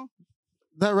you know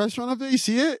that restaurant up there? You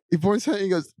see it?" He points at it and he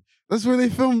goes, "That's where they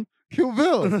filmed Kill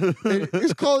Bill.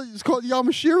 It's called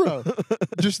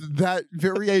Yamashiro." Just that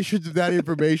variations of that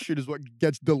information is what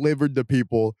gets delivered to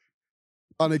people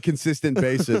on a consistent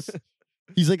basis.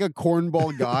 He's like a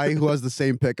cornball guy who has the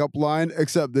same pickup line,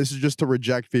 except this is just to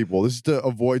reject people. This is to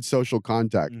avoid social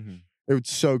contact.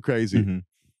 It's so crazy. Mm-hmm.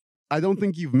 I don't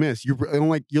think you've missed. You're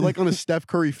like on a Steph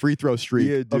Curry free throw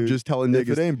streak of just telling If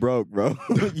niggas. it ain't broke, bro,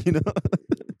 you know.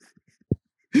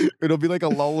 It'll be like a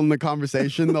lull in the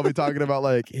conversation. They'll be talking about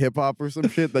like hip hop or some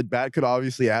shit that Bat could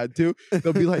obviously add to.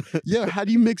 They'll be like, "Yeah, how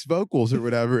do you mix vocals or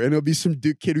whatever?" And it'll be some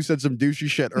kid who said some douchey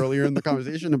shit earlier in the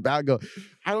conversation, and Bat go,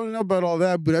 "I don't know about all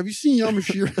that, but have you seen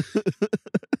Yamashiro?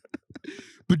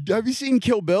 But have you seen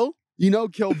Kill Bill? You know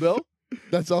Kill Bill?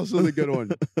 That's also the good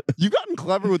one." You've gotten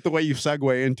clever with the way you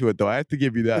segue into it, though. I have to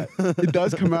give you that. It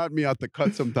does come at me at the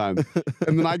cut sometimes,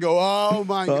 and then I go, "Oh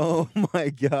my god." Oh my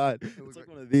god! It's like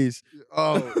one of these.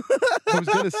 Oh, I was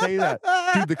gonna say that,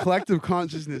 dude. The collective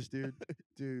consciousness, dude.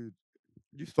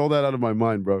 You stole that out of my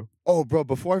mind, bro. Oh, bro!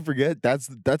 Before I forget, that's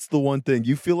the one thing.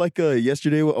 You feel like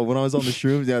yesterday when I was on the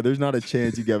shrooms. Yeah, there's not a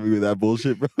chance you got me with that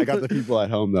bullshit, bro. I got the people at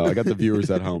home though. I got the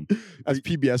viewers at home. As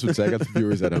PBS would say, I got the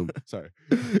viewers at home. Sorry.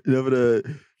 No, but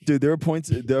dude, there were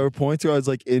points where I was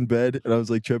like in bed and I was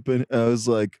like tripping, and I was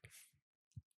like,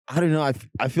 I don't know.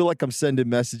 I feel like I'm sending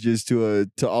messages to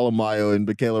Alamayo and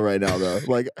Michaela right now, though.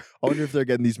 Like, I wonder if they're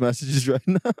getting these messages right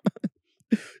now.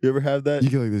 You ever have that? You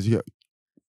get like this, yeah.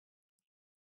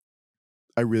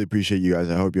 I really appreciate you guys.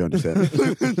 I hope you understand.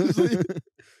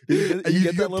 You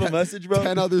get that little message, bro?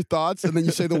 10 other thoughts, and then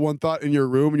you say the one thought in your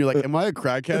room, and you're like, "Am I a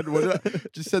crackhead?" What did I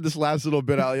just said this last little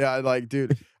bit out? Yeah, like,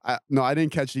 dude, no, I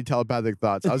didn't catch any telepathic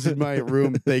thoughts. I was in my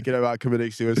room thinking about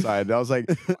committing suicide. And I was like,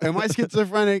 "Am I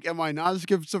schizophrenic? Am I not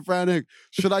schizophrenic?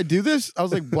 Should I do this?" I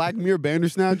was like, Black Mirror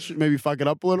Bandersnatch, maybe fuck it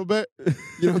up a little bit. You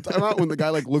know what I'm talking about? When the guy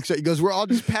like looks at you, he goes, "We're all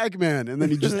just Pac-Man," and then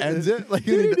he just ends it. Like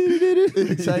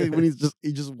exactly when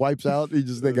he just wipes out. He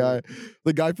just the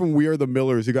guy from We Are the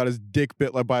Millers who got his dick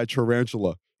bit like by a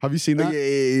tarantula. Have you seen that?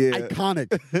 Yeah.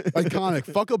 Iconic.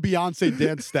 Fuck a Beyonce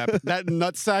dance step. That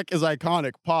nutsack is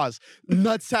iconic. Pause.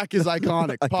 Nutsack is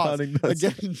iconic. Pause.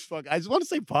 Again, fuck. I just want to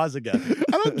say pause again.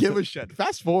 I don't give a shit.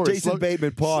 Fast forward. Jason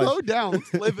Bateman, pause. Slow down.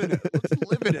 Let's live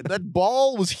in it. That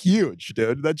ball was huge,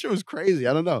 dude. That shit was crazy.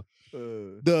 I don't know.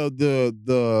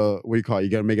 The what do you call it? You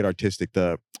gotta make it artistic.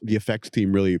 The effects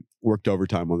team really worked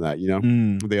overtime on that, you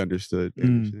know? They understood.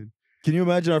 Can you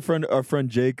imagine our friend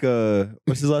Jake?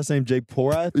 What's his last name? Jake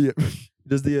Porath. Yeah.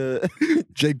 Does the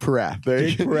Jake Porath?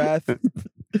 Jake Porath?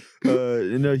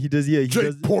 No, he does. Yeah, he Jake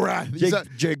does. Porath.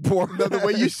 Jake Porath. No, the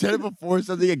way you said it before,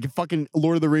 something like a fucking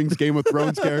Lord of the Rings, Game of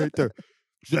Thrones character.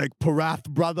 Jake Porath,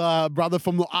 brother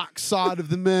from the ox side of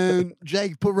the moon.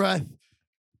 Jake Porath.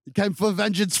 He came for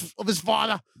vengeance of his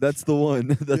father. That's the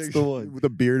one. That's the one with a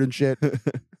beard and shit.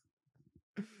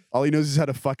 All he knows is how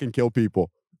to fucking kill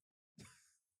people.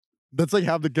 That's like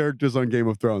half the characters on Game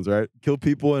of Thrones, right? Kill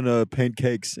people and paint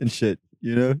cakes and shit.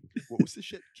 You know? What was the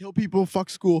shit? Kill people, fuck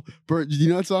school, burn. You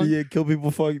know that song? Yeah, kill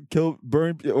people, kill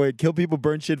people,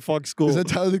 burn shit, fuck school. Is that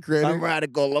Tyler the Creator? I'm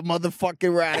radical, a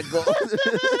motherfucking radical. That's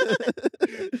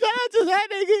that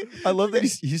nigga. I love that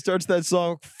he starts that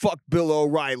song, fuck Bill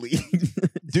O'Reilly.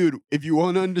 Dude, if you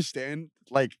want to understand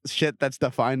like shit that's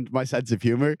defined my sense of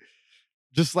humor,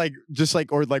 just like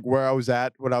or like where I was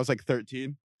at when I was like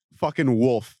 13, fucking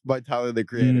Wolf by Tyler the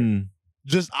Creator.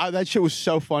 That shit was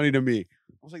so funny to me.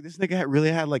 I was like, this nigga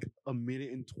really had like a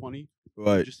minute and 20,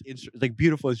 right? Just like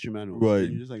beautiful instrumentals, right?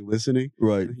 And you're just like listening,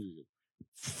 right?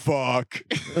 fuck.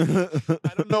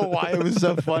 I don't know why it was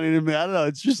so funny to me. I don't know.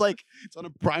 It's just like it's on a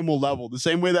primal level. The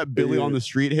same way that Billy on the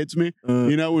street hits me.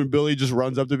 You know, when Billy just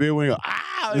runs up to me when he goes,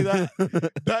 ah, like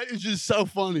that. That is just so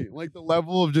funny. Like the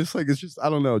level of just like it's just I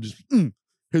don't know, just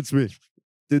hits me.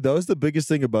 Dude, that was the biggest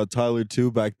thing about Tyler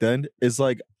too back then. Is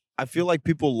like I feel like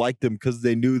people liked him because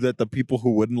they knew that the people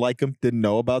who wouldn't like him didn't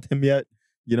know about him yet.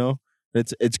 You know,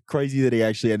 it's crazy that he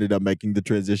actually ended up making the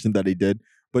transition that he did.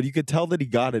 But you could tell that he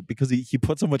got it because he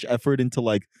put so much effort into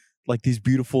like these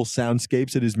beautiful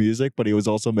soundscapes in his music, but he was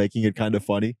also making it kind of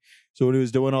funny. So when he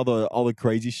was doing all the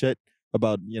crazy shit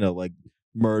about, you know, like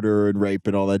murder and rape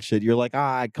and all that shit, you're like,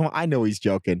 come on, I know he's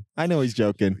joking.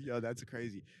 Yo, that's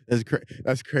crazy.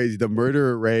 That's crazy. The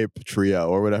murder rape trio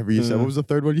or whatever you said. What was the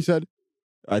third one you said?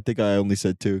 I think I only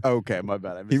said 2. Okay, my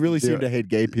bad. He really seemed to hate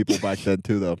gay people back then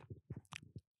too, though.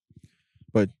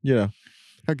 But you know,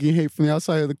 how can you hate from the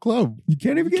outside of the club? You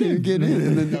can't even get in.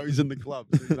 And then now he's in the club.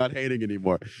 So he's not hating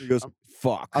anymore. He goes,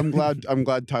 "Fuck." I'm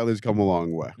glad Tyler's come a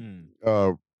long way.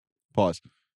 Pause.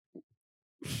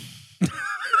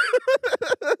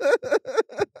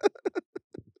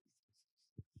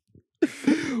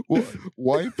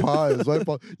 Why pause? Why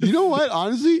pause? You know what?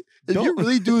 Honestly, if you're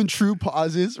really doing true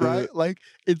pauses, right? Like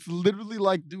it's literally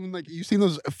like doing like you seen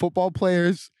those football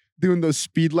players doing those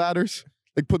speed ladders,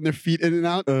 like putting their feet in and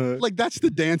out. Like that's the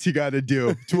dance you got to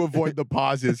do to avoid the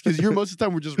pauses because you're most of the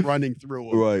time we're just running through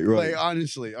them. Right. Like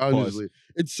honestly,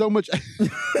 it's so much.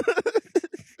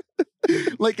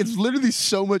 Like it's literally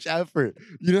so much effort.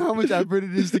 You know how much effort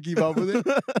it is to keep up with it.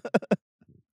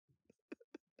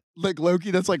 Like Loki,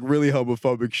 that's like really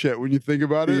homophobic shit when you think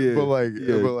about it. Yeah, but like,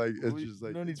 yeah. it's just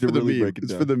like No need it's to for the really meme. break it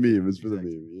It's down. for the meme. It's for the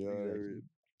Exactly. meme. You know what I Exactly. mean?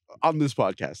 On this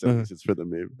podcast, at least, it's for the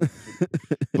meme.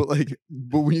 but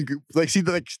when you like see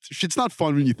like shit's not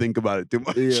fun when you think about it too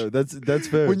much. Yeah, that's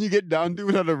fair. When you get down to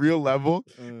it on a real level,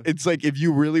 it's like if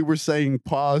you really were saying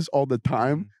pause all the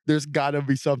time, there's gotta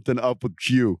be something up with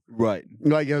you. Right.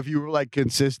 Like if you were like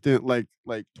consistent, like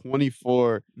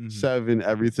 24/7,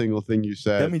 every single thing you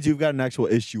said. That means you've got an actual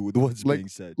issue with what's being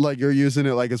said. Like you're using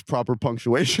it like as proper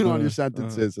punctuation on your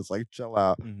sentences. It's like chill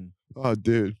out. Oh,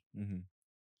 dude.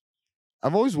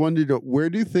 I've always wondered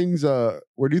where do things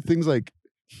like,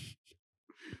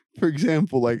 for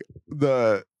example, like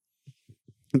the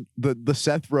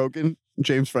Seth Rogen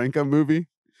James Franco movie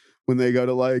when they go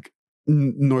to like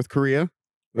North Korea,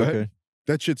 right? Okay.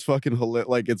 That shit's fucking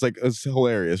it's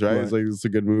hilarious, right? Right. It's like it's a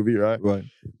good movie, right? Right.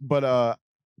 But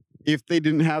if they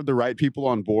didn't have the right people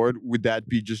on board, would that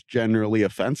be just generally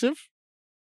offensive?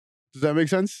 Does that make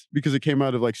sense? Because it came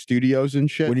out of like studios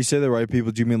and shit. When you say the right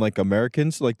people, do you mean like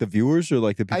Americans, like the viewers, or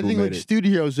like the people I think who like made it?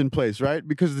 studios in place, right?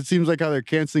 Because it seems like how they're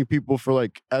canceling people for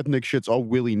like ethnic shits all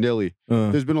willy nilly.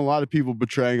 There's been a lot of people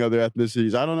betraying other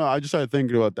ethnicities. I don't know. I just started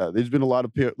thinking about that. There's been a lot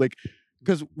of like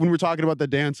because when we're talking about the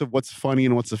dance of what's funny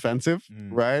and what's offensive,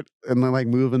 right? And then like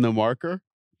moving the marker,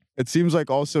 it seems like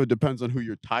also it depends on who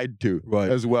you're tied to, Right.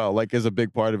 as well. Like as a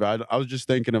big part of it. I was just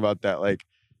thinking about that, like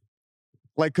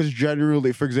because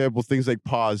generally, for example, things like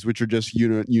pause, which are just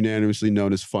unanimously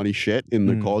known as funny shit in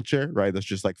the culture, right? That's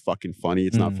just like fucking funny.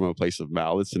 It's not from a place of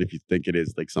malice, and if you think it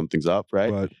is, like something's up,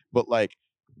 right? But like,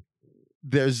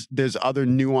 there's other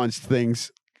nuanced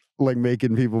things like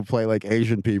making people play like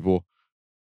Asian people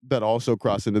that also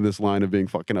cross into this line of being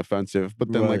fucking offensive.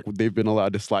 But then like they've been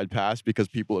allowed to slide past because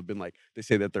people have been like they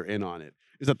say that they're in on it.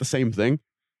 Is that the same thing?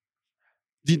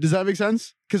 Does that make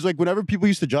sense? Because like whenever people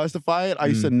used to justify it, I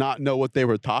used to not know what they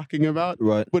were talking about.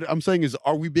 Right. But I'm saying is,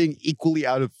 are we being equally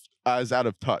out of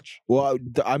touch? Well,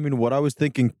 I mean, what I was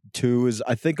thinking too is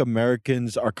I think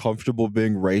Americans are comfortable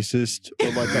being racist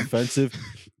or like offensive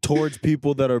towards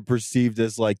people that are perceived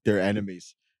as like their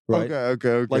enemies. Right.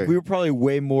 Okay. Like we were probably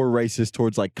way more racist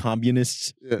towards like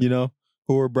communists, you know,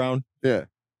 who were brown. Yeah.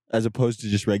 As opposed to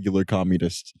just regular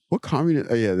communists. What communist?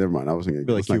 Oh, yeah, never mind. I wasn't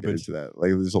going to get into that.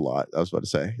 Like, there's a lot I was about to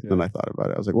say. Yeah. Then I thought about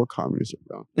it. I was like, what communists are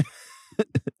brown?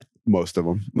 Most of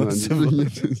them.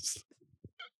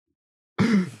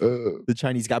 The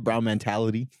Chinese got brown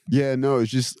mentality. Yeah, no,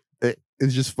 it's just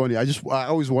funny. I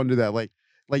always wonder that. Like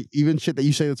even shit that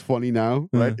you say that's funny now,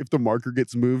 right? If the marker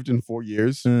gets moved in 4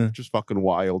 years, just fucking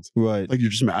wild. Right. Like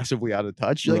you're just massively out of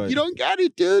touch. You're like, you don't get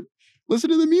it, dude. Listen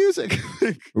to the music.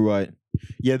 Right.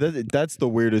 Yeah, that's the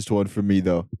weirdest one for me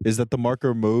though. Is that the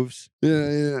marker moves?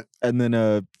 Yeah. And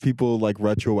then people like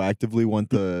retroactively want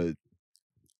the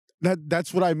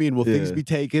That's what I mean. Will things be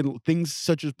taken? Things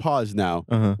such as pause now,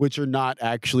 which are not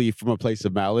actually from a place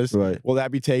of malice. Right. Will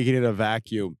that be taken in a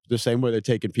vacuum? The same way they're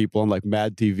taking people on like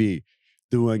Mad TV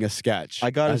doing a sketch.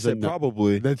 I gotta say,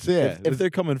 probably. That's it. If they're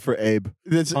coming for Abe,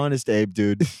 That's honest Abe,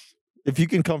 dude. If you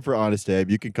can come for Honest Abe,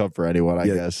 you can come for anyone, I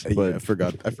guess. Yeah, But I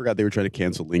forgot they were trying to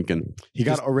cancel Lincoln. He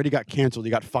already got canceled.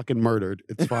 He got fucking murdered.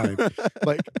 It's fine.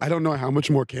 Like, I don't know how much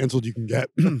more canceled you can get.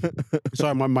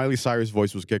 Sorry, my Miley Cyrus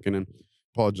voice was kicking in.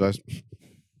 Apologize.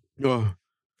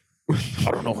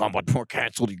 I don't know how much more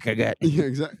canceled you can get. Yeah,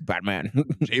 exactly. Batman.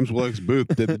 James Wilkes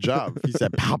Booth did the job. He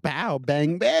said, pow, pow,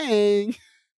 bang, bang.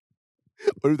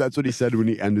 What if that's what he said when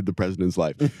he ended the president's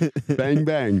life? Bang,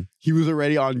 bang. He was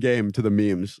already on game to the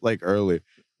memes, like early.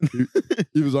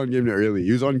 He was on game to early.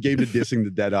 He was on game to dissing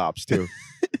the dead ops, too.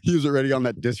 He was already on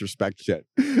that disrespect shit.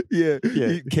 yeah,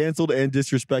 he canceled and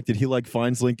disrespected. He like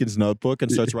finds Lincoln's notebook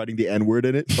and starts writing the N-word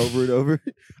in it over and over.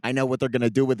 I know what they're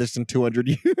gonna do with this in 200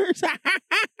 years.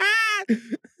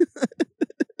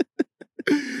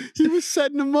 He was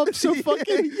setting him up so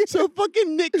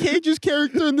fucking Nick Cage's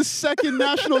character in the second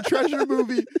National Treasure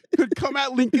movie could come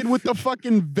at Lincoln with the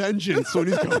fucking vengeance. So when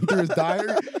he's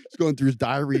going through his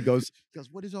diary, he goes,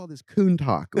 what is all this coon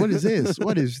talk? What is this?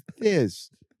 What is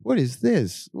this? What is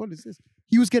this? What is this?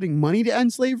 He was getting money to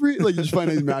end slavery? Like, you just find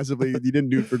out he's massively, he didn't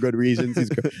do it for good reasons.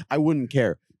 I wouldn't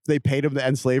care. If they paid him to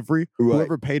end slavery,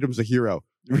 whoever paid him's a hero.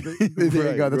 There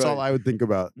you go. That's all I would think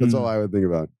about. That's all I would think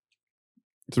about.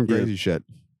 Some crazy shit.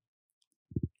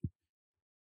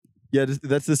 Yeah,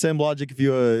 that's the same logic. If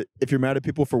you're mad at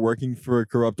people for working for a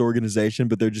corrupt organization,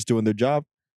 but they're just doing their job,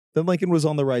 then Lincoln was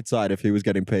on the right side if he was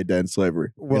getting paid to end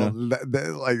slavery. Well,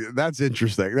 that's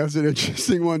interesting. That's an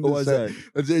interesting one to say.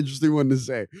 That's an interesting one to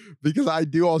say, because I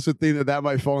do also think that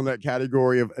might fall in that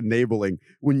category of enabling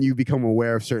when you become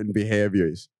aware of certain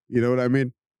behaviors. You know what I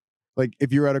mean? Like,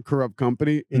 if you're at a corrupt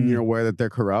company and you're aware that they're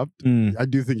corrupt, I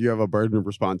do think you have a burden of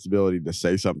responsibility to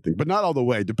say something, but not all the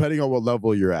way, depending on what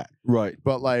level you're at. Right.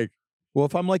 But like, well,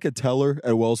 if I'm like a teller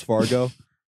at Wells Fargo,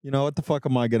 what the fuck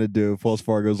am I going to do if Wells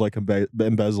Fargo's like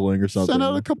embezzling or something? Send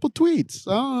out a couple tweets.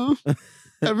 I don't know.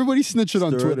 Everybody's snitching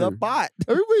on Twitter. The bot.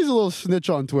 Everybody's a little snitch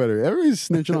on Twitter. Everybody's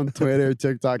snitching on Twitter,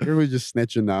 TikTok. Everybody's just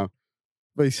snitching now.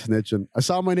 Everybody's snitching. I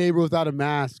saw my neighbor without a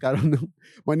mask. I don't know.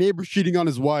 My neighbor's cheating on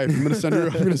his wife. I'm gonna send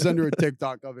her a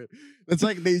TikTok of it. It's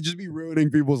like they just be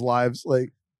ruining people's lives.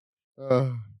 Like,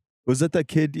 was that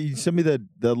kid? You sent me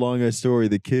that long ass story.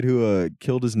 The kid who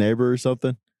killed his neighbor or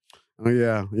something. Oh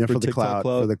yeah, for the cloud.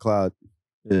 For the cloud.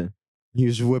 Yeah. He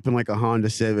was whipping like a Honda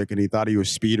Civic, and he thought he was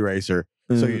Speed Racer.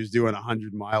 So he was doing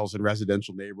 100 miles in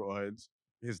residential neighborhoods.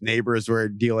 His neighbors were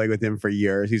dealing with him for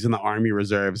years. He's in the Army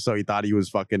Reserve, so he thought he was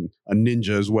fucking a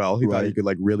ninja as well. He thought he could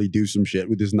like really do some shit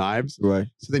with his knives. Right.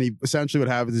 So then he essentially what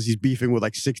happens is he's beefing with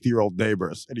like 60-year-old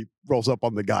neighbors, and he rolls up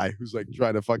on the guy who's like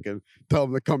trying to fucking tell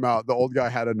him to come out. The old guy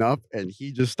had enough, and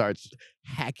he just starts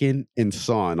hacking and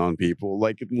sawing on people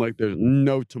like there's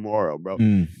no tomorrow, bro.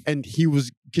 And he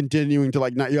was continuing to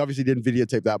like not. He obviously didn't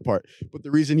videotape that part, but the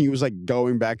reason he was like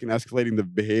going back and escalating the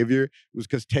behavior was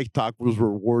because TikTok was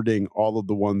rewarding all of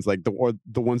the ones like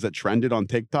the ones that trended on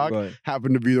TikTok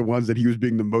happened to be the ones that he was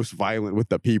being the most violent with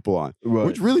the people on,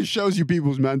 which really shows you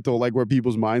people's mental, like where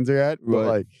people's minds are at. But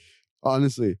like,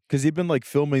 honestly, because he'd been like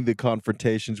filming the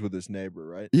confrontations with his neighbor,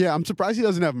 right? Yeah, I'm surprised he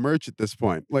doesn't have merch at this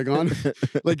point. Like,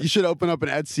 like he should open up an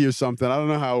Etsy or something. I don't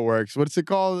know how it works. What's it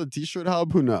called? A T-shirt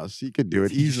hub? Who knows? He could do it.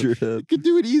 T-shirt hub. He could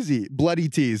do it easy. Bloody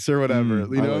tees or whatever.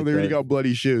 Like they already got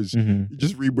bloody shoes. He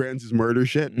just rebrands his murder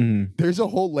shit. There's a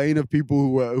whole lane of people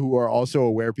who are also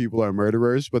aware people are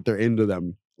murderers, but they're into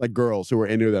them. Like girls who are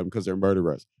into them because they're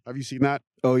murderers. Have you seen that?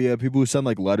 Oh yeah, people who send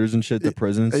like letters and shit to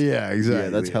prisons. Yeah, exactly. Yeah,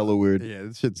 that's hella weird. Yeah,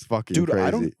 this shit's fucking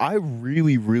crazy. I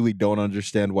really, really don't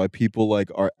understand why people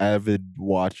like are avid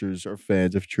watchers or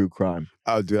fans of true crime.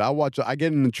 Oh, dude, I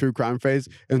get in the true crime phase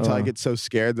until I get so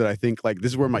scared that I think like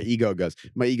this is where my ego goes.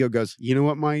 My ego goes, you know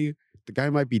what, the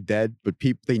guy might be dead, but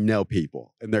they nail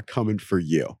people and they're coming for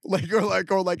you. Or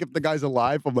if the guy's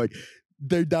alive, I'm like,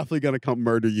 they're definitely gonna come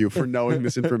murder you for knowing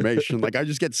this information. Like I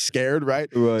just get scared, right?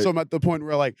 So I'm at the point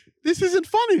where like this isn't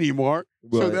fun anymore.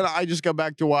 So then I just go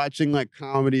back to watching like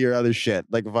comedy or other shit,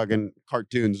 like fucking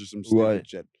cartoons or some stupid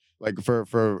shit, like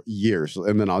for years,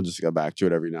 and then I'll just go back to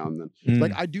it every now and then.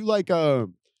 Like I do like I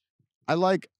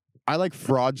like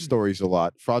fraud stories a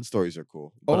lot. Fraud stories are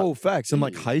cool. Facts and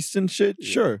like heists and shit. Yeah.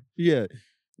 Sure, yeah.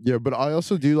 Yeah, but I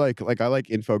also do like I like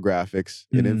infographics.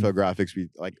 And infographics,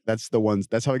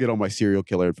 that's how I get all my serial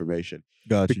killer information.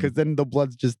 Gotcha. Because then the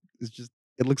blood's just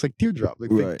it looks like teardrop.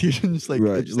 Like just like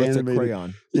it's just looks like animated.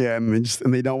 crayon. Yeah, and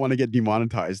they don't want to get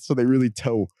demonetized. So they really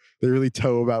toe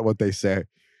about what they say.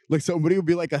 Like somebody will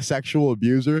be like a sexual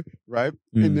abuser, right?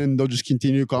 And then they'll just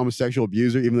continue to call him a sexual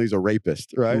abuser, even though he's a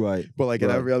rapist, right? Right. But like in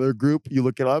every other group, you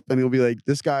look it up and he'll be like,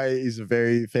 this guy is a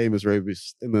very famous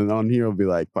rapist. And then on here it'll be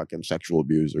like fucking sexual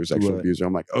abuser.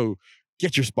 I'm like, oh,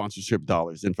 Get your sponsorship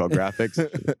dollars, infographics.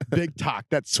 Big talk.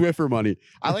 That's Swiffer money.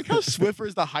 I like how Swiffer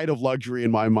is the height of luxury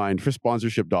in my mind for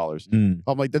sponsorship dollars. Mm,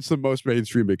 I'm like, that's the most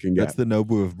mainstream it can get. that's the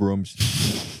Nobu of brooms.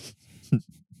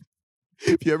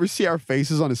 If you ever see our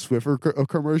faces on a Swiffer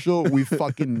commercial, we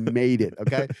fucking made it,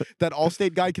 okay? That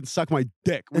Allstate guy can suck my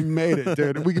dick. We made it,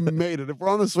 dude. We made it. If we're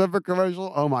on the Swiffer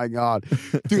commercial, oh my God.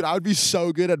 Dude, I would be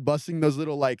so good at busting those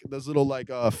little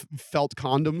felt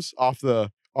condoms off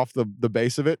the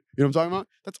base of it. You know what I'm talking about?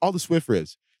 That's all the Swiffer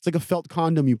is. It's like a felt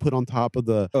condom you put on top of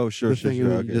the Oh, sure, sure, thing.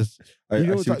 sure. And then you Okay. just, I you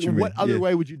know see what you mean. what other Yeah.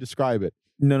 way would you describe it?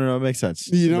 No, it makes sense.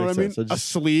 You know It what I mean? makes sense. A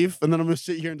sleeve, and then I'm gonna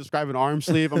sit here and describe an arm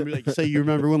sleeve. I'm gonna be like, say you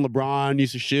remember when LeBron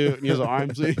used to shoot and he has an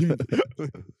arm sleeve?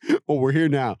 Well, we're here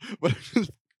now. But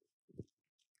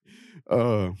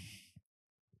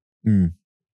Mm.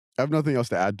 I have nothing else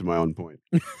to add to my own point.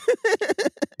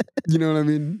 You know what I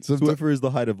mean? So Swiffer is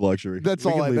the height of luxury. that's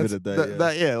We all. can I, leave that's, it at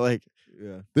that. yeah, like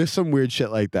Yeah. there's some weird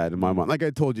shit like that in my mind. Like I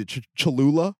told you,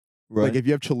 Cholula. Right. Like if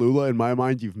you have Cholula, in my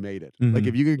mind, you've made it. Like Mhm.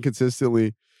 if you can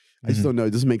consistently, I just Mhm. don't know. It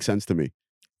doesn't make sense to me.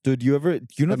 Dude, you know At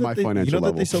that my they, financial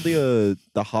that they level. sell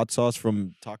the hot sauce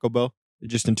from Taco Bell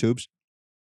just in tubes?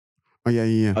 Oh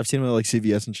yeah. I've seen them at like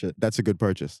CVS and shit. That's a good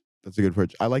purchase.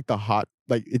 I like the hot.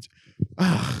 Like it's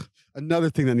another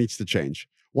thing that needs to change.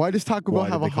 Why does Taco Bell Why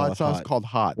do have they a call hot it sauce hot? called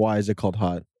hot? Why is it called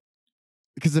hot?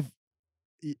 Because if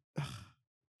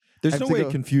There's I have no to way go-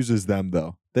 it confuses them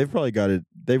though. They've probably got it.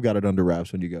 They've got it under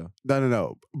wraps when you go.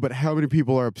 no. But how many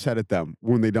people are upset at them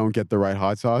when they don't get the right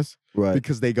hot sauce? Right.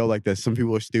 Because they go like this. Some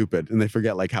people are stupid and they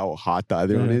forget like how hot the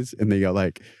other one Mhm. is, and they go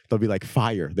like they'll be like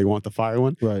fire. They want the fire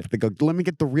one. Right. They go, let me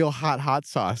get the real hot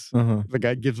sauce. Uh-huh. The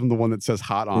guy gives them the one that says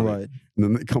hot on it, Right. and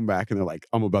then they come back and they're like,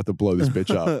 I'm about to blow this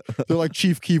bitch up. They're like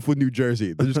Chief Keef with New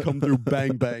Jersey. They just come through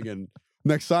bang bang, and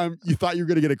next time you thought you were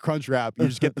gonna get a crunch wrap, you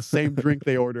just get the same drink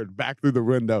they ordered back through the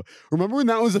window. Remember when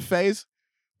that was a phase?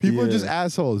 People are just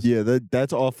assholes. Yeah,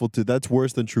 that's awful too. That's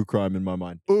worse than true crime in my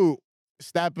mind. Ooh,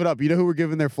 step it up. You know who we're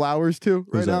giving their flowers to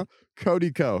right Who's now? that? Cody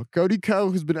Co. Cody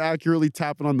Co. has been accurately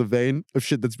tapping on the vein of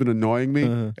shit that's been annoying me,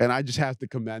 Uh-huh. and I just have to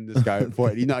commend this guy for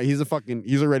it. You know, he's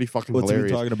already fucking What's he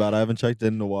hilarious. talking about? I haven't checked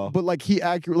in a while. But like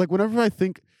whenever I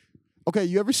think, okay,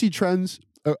 you ever see trends?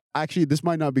 Actually, this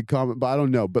might not be common, but I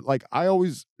don't know. But like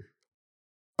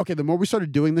the more we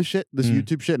started doing this shit, this Mm.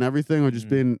 YouTube shit and everything, or just Mm.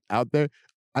 being out there,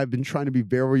 I've been trying to be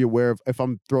very aware of if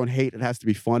I'm throwing hate, it has to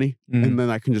be funny, Mm. and then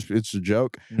I can it's a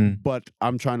joke. Mm. But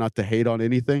I'm trying not to hate on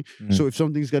anything. Mm. So if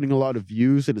something's getting a lot of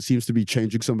views and it seems to be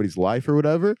changing somebody's life or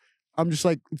whatever, I'm just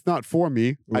like, it's not for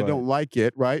me. I Right. don't like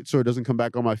it, right? So it doesn't come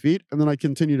back on my feed, and then I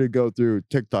continue to go through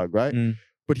TikTok, right? Mm.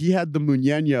 But he had the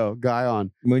Muñeño guy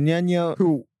on, Muñeño.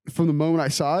 who from the moment I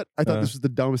saw it, I thought Uh. this was the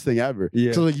dumbest thing ever.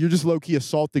 Yeah. So like you're just low key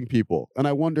assaulting people, and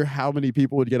I wonder how many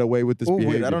people would get away with this Oh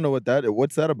behavior. wait, I don't know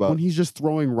what's that about? When he's just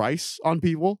throwing rice on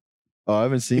people Oh, I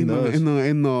haven't seen in those.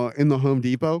 the Home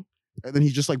Depot, and then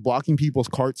he's just like blocking people's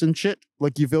carts and shit.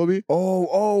 Like you feel me?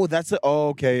 That's it. Oh,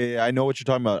 okay. Yeah, I know what you're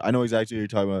talking about. I know exactly what you're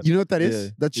talking about. You know what that is?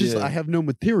 Yeah, That's just yeah. I have no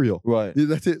material. Right. Yeah,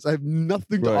 that's it. I have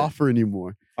nothing to Right. offer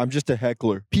anymore. I'm just a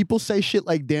heckler. People say shit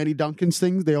like Danny Duncan's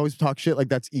things. They always talk shit like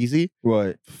that's easy.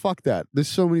 Right. Fuck that. There's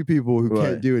so many people who Right.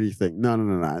 can't do anything.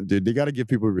 No, dude. They got to give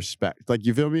people respect. Like,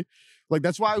 you feel me? Like,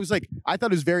 that's why I was like, I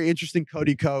thought it was very interesting.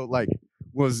 Cody Co. like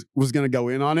was gonna go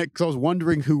in on it because I was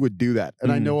wondering who would do that.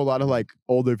 And I Mhm. know a lot of like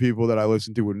older people that I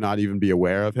listen to would not even be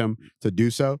aware of him to do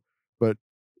so. But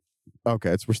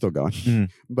okay, we're still going. Mhm.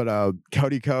 But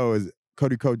Cody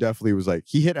Co. definitely was like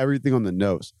he hit everything on the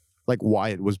nose. Like why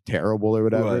it was terrible or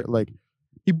whatever. Right. Like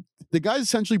the guy's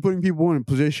essentially putting people in a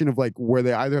position of like where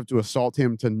they either have to assault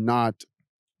him to not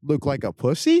look like a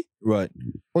pussy, Right.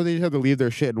 or they just have to leave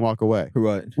their shit and walk away.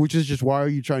 Right. Which is just why are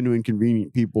you trying to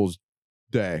inconvenience people's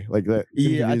day like that? Yeah,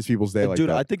 Inconvenience people's day like Dude,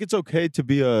 that. I think it's okay to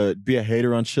be a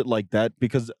hater on shit like that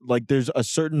because like there's a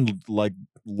certain like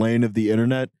lane of the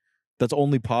internet that's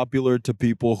only popular to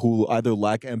people who either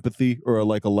lack empathy or are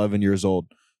like 11 years old,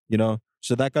 you know?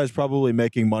 So that guy's probably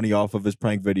making money off of his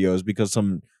prank videos because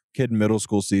some kid in middle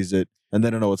school sees it and they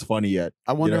don't know it's funny yet.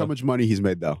 I wonder know? how much money he's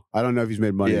made though. I don't know if he's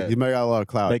made money. Yeah. He might have got a lot of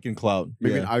clout. Making clout.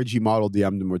 Maybe Yeah. an IG model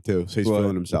DM'd him or two, so he's Right.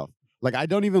 feeling himself. Like I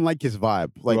don't even like his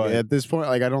vibe. Like Right. at this point,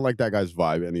 like I don't like that guy's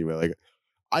vibe anyway. Like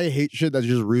I hate shit that's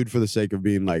just rude for the sake of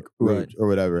being like rude Right. or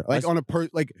whatever. Like s- on a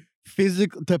like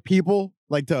physical to people,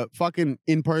 like to fucking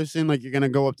in person, like you're gonna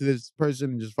go up to this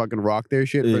person and just fucking rock their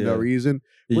shit for no Yeah. reason.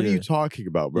 What are Yeah. you talking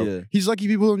about, bro? Yeah. He's lucky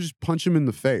people don't just punch him in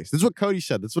the face. That's what Cody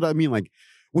said. That's what I mean. Like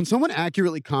when someone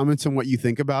accurately comments on what you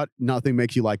think about, nothing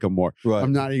makes you like him more. Right.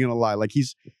 I'm not even gonna lie. Like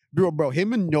Bro,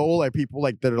 him and Noel are people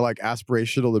like that are like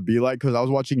aspirational to be like. Because I was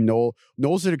watching Noel.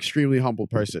 Noel's an extremely humble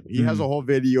person. He has a whole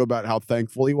video about how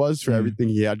thankful he was for everything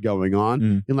he had going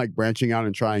on and like branching out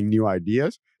and trying new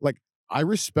ideas. Like I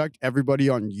respect everybody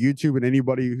on YouTube and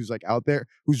anybody who's like out there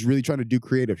who's really trying to do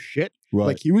creative shit. Right.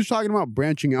 Like he was talking about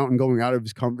branching out and going out of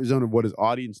his comfort zone of what his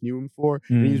audience knew him for,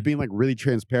 and he was being like really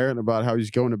transparent about how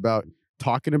he's going about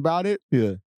talking about it.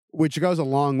 Yeah. Which goes a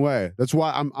long way. That's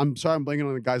why I'm sorry I'm blanking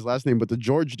on the guy's last name, but the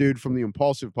George dude from the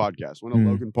Impulsive podcast, one of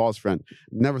Logan Paul's friends.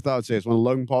 Never thought I'd say this. One of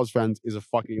Logan Paul's friends is a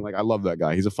fucking like I love that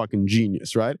guy. He's a fucking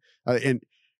genius, right? And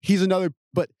he's another.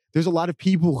 But there's a lot of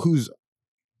people who's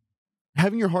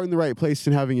having your heart in the right place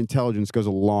and having intelligence goes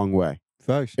a long way.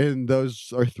 Facts. And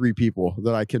those are 3 people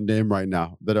that I can name right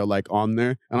now that are like on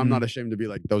there. And I'm not ashamed to be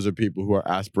like those are people who are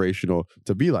aspirational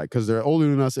to be like because they're older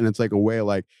than us, and it's like a way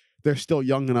like they're still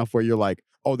young enough where you're like,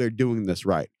 oh, they're doing this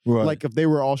right. Like if they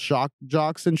were all shock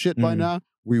jocks and shit by now,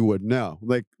 we would know.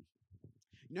 Like,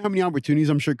 you know how many opportunities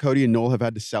I'm sure Cody and Noel have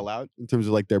had to sell out in terms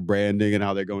of like their branding and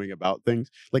how they're going about things,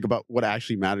 like about what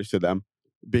actually matters to them,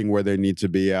 being where they need to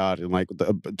be at, and like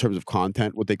in terms of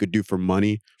content, what they could do for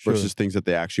money versus things that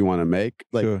they actually want to make.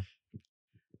 Like,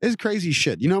 it's crazy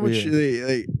shit. You know how much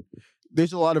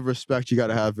there's a lot of respect you got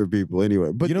to have for people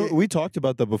anyway. But you know, we talked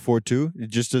about that before too.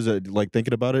 Just as a like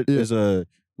thinking about it, is a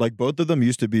like both of them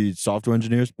used to be software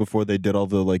engineers before they did all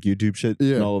the like YouTube shit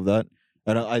and all of that.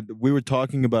 And we were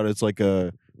talking about it, it's like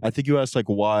I think you asked like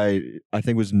why, I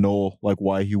think it was Noel, like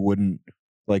why he wouldn't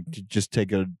like just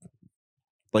take a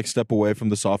like step away from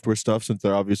the software stuff since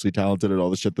they're obviously talented at all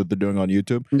the shit that they're doing on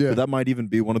YouTube. Yeah. But that might even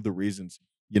be one of the reasons,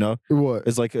 you know? What?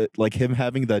 It's like him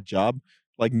having that job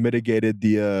like mitigated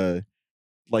the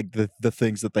like the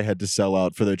things that they had to sell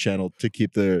out for their channel to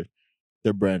keep their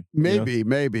brand.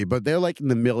 Maybe, but they're like in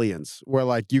the millions where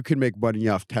like you can make money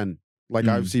off 10. Like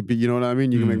obviously, you know what I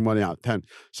mean? You can make money out 10.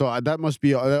 So that must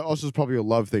be, that also is probably a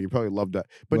love thing. You probably love that.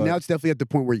 But now it's definitely at the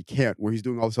point where he can't, where he's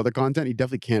doing all this other content. He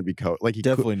definitely can't be like he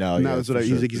definitely now. Now that's what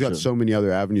he's got so many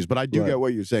other avenues. But I do get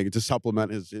what you're saying. It's to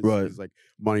supplement his like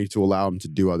money to allow him to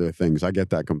do other things. I get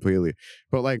that completely.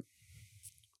 But like,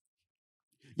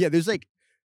 yeah, there's like,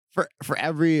 for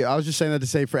every, I was just saying that to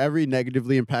say, for every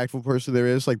negatively impactful person there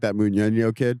is, like that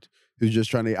Muñoz kid who's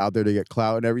just trying to get out there to get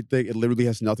clout and everything, it literally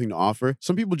has nothing to offer.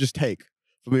 Some people just take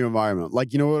from the environment.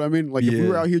 Like, you know what I mean? Like, if we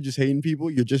were out here just hating people,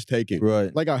 you're just taking.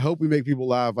 Right. Like, I hope we make people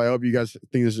laugh. I hope you guys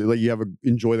think this, like,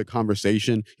 enjoy the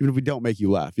conversation, even if we don't make you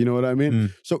laugh. You know what I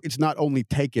mean? So it's not only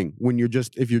taking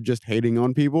if you're just hating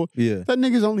on people. Yeah. That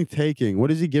nigga's only taking.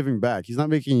 What is he giving back? He's not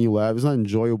making you laugh. It's not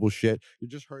enjoyable shit. You're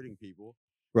just hurting people.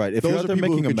 Right. If you're out there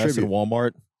making a mess in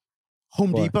Walmart,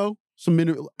 Home Depot,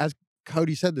 as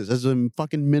Cody said this, as a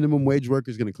fucking minimum wage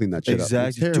worker is going to clean that shit up.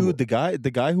 Exactly, dude. The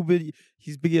guy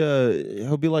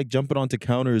he'll be like jumping onto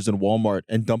counters in Walmart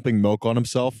and dumping milk on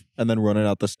himself and then running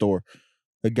out the store,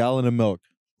 a gallon of milk.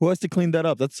 Who has to clean that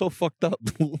up? That's so fucked up.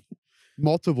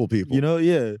 Multiple people, you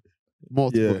know,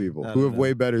 multiple people who have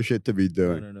way better shit to be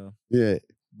doing. I don't know,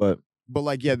 but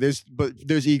like,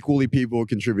 there's equally people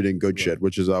contributing good shit,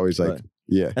 which is always like.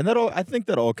 Yeah, and I think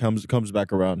that all comes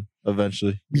back around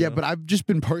eventually. Yeah, but I've just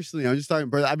been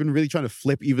I've been really trying to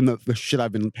flip even the shit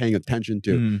I've been paying attention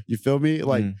to. You feel me?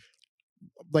 Like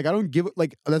I don't give it.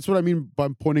 Like, that's what I mean by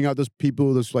pointing out those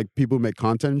people who make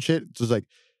content and shit. It's just like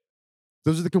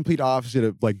those are the complete opposite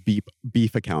of like beef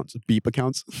accounts. Beef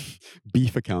accounts.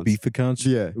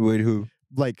 Yeah. Wait, who?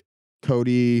 Like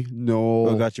Cody, Noel.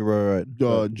 Oh, got you right.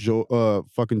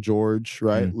 Fucking George,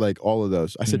 right? Like all of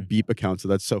those. I said beep accounts, so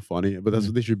that's so funny, but that's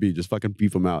what they should be. Just fucking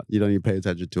beef them out. You don't even pay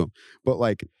attention to them. But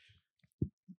like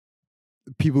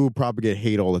people who propagate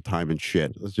hate all the time and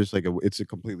shit. It's just like it's a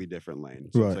completely different lane.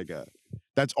 So it's like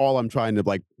that's all I'm trying to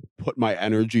like put my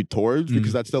energy towards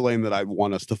because that's the lane that I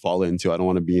want us to fall into. I don't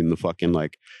want to be in the fucking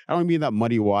like I don't want to be in that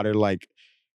muddy water like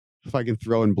fucking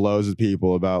throwing blows at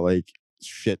people about like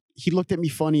shit. He looked at me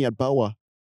funny at Boa.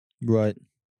 Right.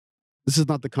 This is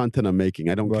not the content I'm making.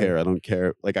 I don't care. I don't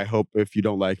care. Like, I hope if you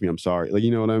don't like me, I'm sorry. Like,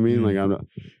 you know what I mean? Like,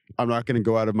 I'm not going to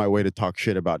go out of my way to talk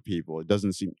shit about people. It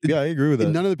doesn't seem. Yeah, I agree with that.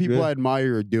 None of the people I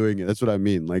admire are doing it. That's what I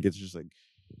mean. Like, it's just like,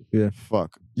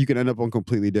 fuck. You can end up on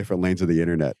completely different lanes of the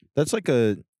internet. That's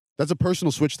a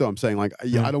personal switch, though. I'm saying, like,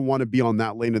 I don't want to be on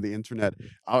that lane of the internet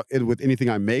with anything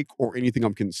I make or anything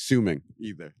I'm consuming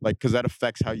either. Like, because that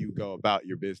affects how you go about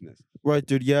your business. Right,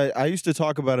 dude. Yeah, I used to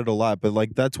talk about it a lot, but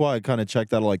like that's why I kind of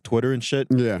checked out of like Twitter and shit.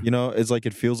 Yeah, you know, it's like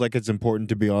it feels like it's important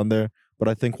to be on there, but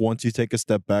I think once you take a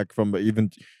step back from even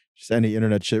just any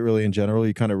internet shit, really in general,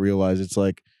 you kind of realize it's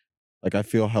like I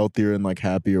feel healthier and like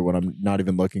happier when I'm not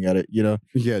even looking at it. You know?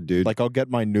 Yeah, dude. Like I'll get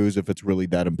my news if it's really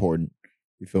that important.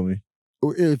 You feel me?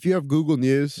 If you have Google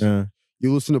News,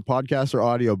 you listen to podcasts or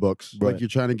audiobooks, Right. like you're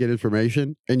trying to get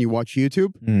information, and you watch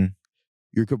YouTube, Mm.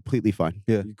 you're completely fine.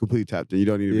 Yeah. You're completely tapped in. You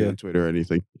don't need to be Yeah. on Twitter or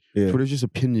anything. Yeah. Twitter's just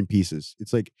opinion pieces.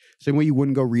 It's like same way you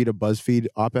wouldn't go read a BuzzFeed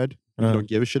op-ed. You Uh-huh. don't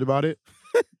give a shit about it.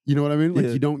 You know what I mean? Like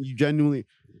Yeah. you genuinely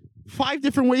 5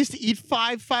 different ways to eat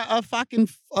fucking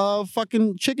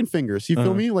chicken fingers. You feel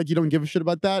Uh-huh. me? Like you don't give a shit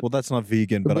about that. Well, that's not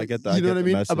vegan, but I get that. You know what I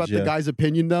mean? Message, About yeah. the guy's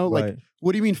opinion though. Like, Right.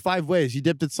 what do you mean 5 ways? You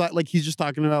dipped it like he's just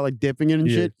talking about like dipping it and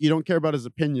Yeah. shit. You don't care about his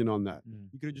opinion on that. Mm.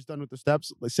 You could have just done with the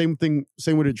steps. Like same thing,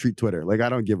 same way to treat Twitter. Like I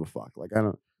don't give a fuck. Like I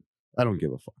don't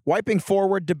give a fuck. Wiping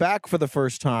forward to back for the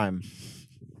first time.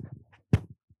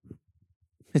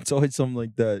 It's always something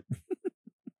like that.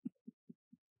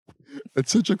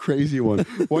 That's such a crazy one.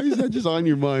 Why is that just on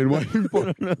your mind? Why? I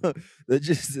don't know.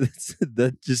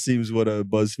 That just seems what a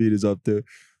BuzzFeed is up to.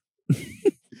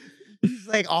 He's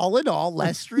like, all in all,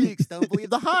 less streaks. Don't believe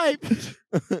the hype.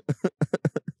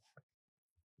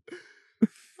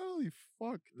 Holy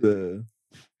fuck. The-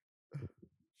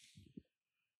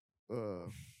 Uh,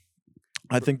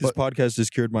 I think this podcast has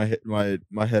cured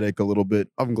my headache a little bit.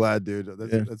 I'm glad, dude.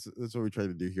 That's, Yeah. that's what we're trying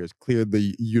to do here is clear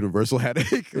the universal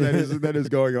headache that is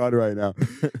going on right now.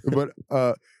 But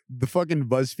the fucking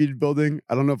BuzzFeed building,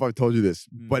 I don't know if I've told you this,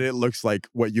 but it looks like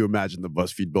what you imagine the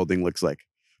BuzzFeed building looks like.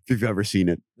 If you've ever seen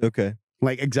it. Okay.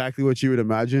 Like exactly what you would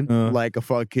imagine. Like a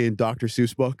fucking Dr.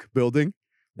 Seuss book building.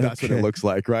 That's what it Okay. looks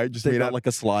like, right? Just They made got out like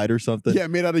a slide or something. yeah,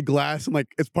 made out of glass and like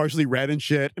it's partially red and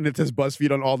shit, and it says BuzzFeed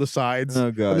on all the sides. Oh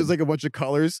And god. there's like a bunch of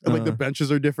colors, and like the Uh-huh.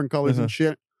 benches are different colors Uh-huh. and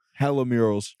shit. Hella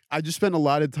murals. I just spent a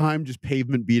lot of time just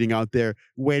pavement beating out there,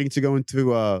 waiting to go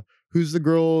into who's the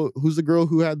girl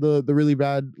who had the really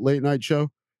bad late night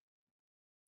show?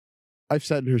 I've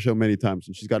sat in her show many times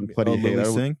and she's gotten plenty of hate. I Lily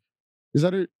don't- Singh? Is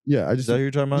that her? Yeah, I Is just that who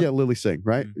you're talking about? yeah, Lily Singh,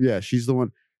 right? Mm. Yeah, she's the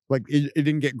one. Like it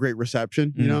didn't get great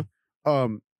reception, you Mm.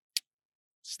 know.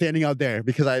 Standing out there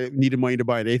because I needed money to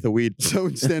buy an eighth of weed, so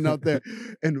I'd stand out there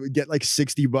and would get like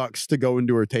 $60 to go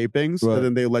into her tapings, Right. and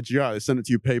then they let you out. They send it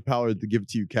to you PayPal or to give it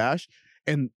to you cash,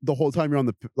 and the whole time you're on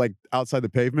the like outside the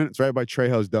pavement, it's right by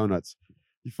Trejo's Donuts.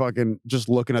 You fucking just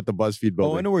looking at the BuzzFeed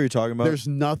building. Oh, I know what you're talking about. There's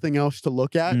nothing else to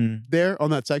look at Mm, there on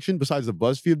that section besides the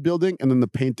BuzzFeed building and then the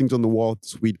paintings on the wall at the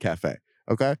Sweet Cafe.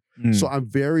 Okay. mm, So I'm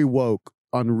very woke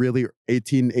on really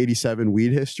 1887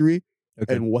 weed history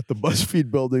okay. and what the BuzzFeed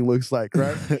building looks like,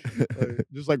 right? Like,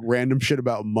 just like random shit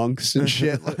about monks and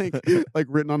shit, like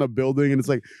written on a building, and it's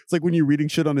like when you're reading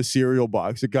shit on a cereal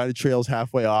box, it kind of trails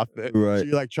halfway off it. Right. So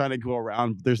you're like trying to go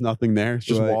around, but there's nothing there. It's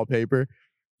just Right. wallpaper.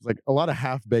 It's like a lot of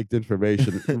half-baked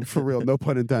information for real, no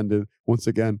pun intended. Once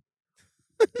again,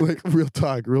 like real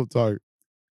talk.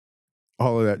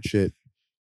 All of that shit.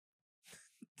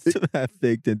 Some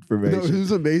half-baked No, information. it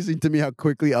was amazing to me how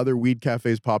quickly other weed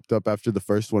cafes popped up after the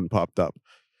first one popped up.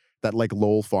 That like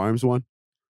Lowell Farms one.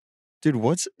 Dude,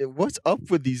 what's up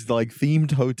with these like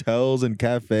themed hotels and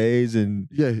cafes and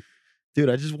Yeah, dude,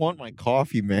 I just want my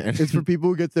coffee, man. it's for people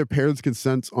who get their parents'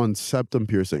 consent on septum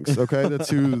piercings. Okay,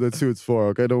 that's who it's for.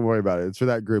 Okay, don't worry about it. It's for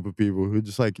that group of people who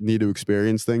just like need to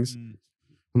experience things. Mm.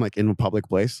 I'm like in a public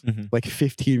place, Mhm. like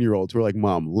 15-year-olds who are like,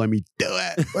 "Mom, let me do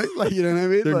it." Like, you know what I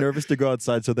mean? They're Like, nervous to go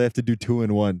outside, so they have to do 2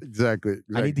 in 1. exactly.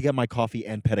 I need to get my coffee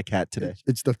and pet a cat today.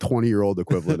 It's the 20-year-old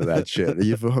equivalent of that shit.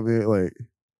 You feel me? Like,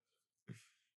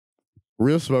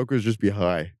 real smokers just be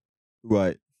high.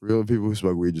 Right, Real people who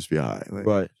smoke weed just be high. Like,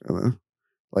 right.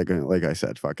 like I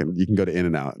said, fucking, you can go to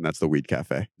In-N-Out and that's the weed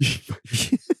cafe.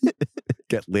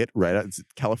 Get lit right out. It's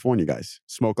California, guys.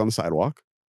 Smoke on the sidewalk,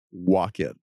 walk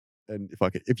in. And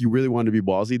if you really wanted to be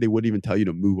ballsy, they wouldn't even tell you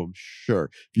to move. I'm sure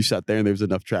if you sat there and there was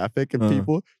enough traffic and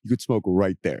people, you could smoke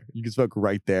right there. You could smoke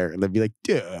right there, and they'd be like,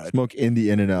 "Dude, Smoke in the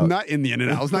In-N-Out. not in the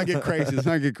In-N-Out. Let's not get crazy. Let's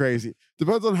not get crazy.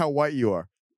 Depends on how white you are.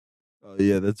 Oh,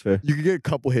 yeah, that's fair. You could get a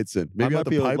couple hits in. Maybe I at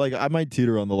might the be pipe, like I might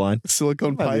teeter on the line.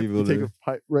 silicone I might pipe. be You able take to- a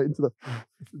pipe right into the.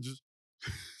 Just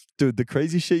Dude, the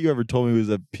crazy shit you ever told me was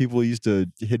that people used to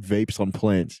hit vapes on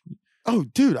planes. oh,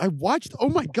 dude, I watched. Oh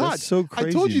my god, That's so crazy.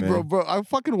 I told you, man. bro. I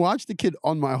fucking watched the kid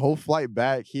on my whole flight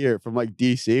back here from like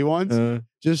DC once.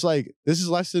 Just like this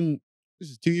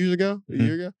is 2 years ago, a Mhm.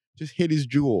 year ago. Just hit his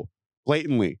jewel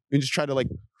blatantly and just tried to like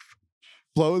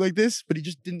blow like this, but he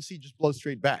just didn't see, just blow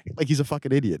straight back. Like he's a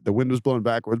fucking idiot. The wind was blowing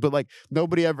backwards, but like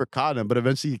nobody ever caught him. But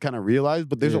eventually he kind of realized.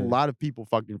 But there's a Yeah. lot of people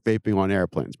fucking vaping on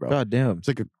airplanes, bro. God damn.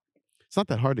 It's not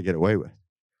that hard to get away with.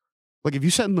 Like if you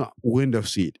sat in the window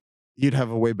seat, you'd have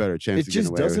a way better chance. It of getting just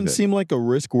away with doesn't it. seem like a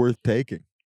risk worth taking.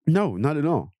 No, not at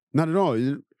all. Not at all.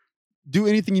 Do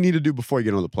anything you need to do before you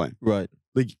get on the plane. Right.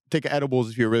 Like take edibles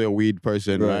if you're really a weed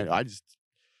person, Right. right? I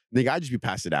just be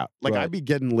passing out. Like Right. I'd be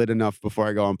getting lit enough before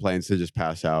I go on planes to just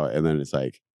pass out, and then it's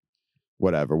like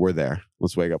whatever, we're there.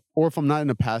 Let's wake up. Or if I'm not in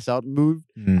a pass out mood,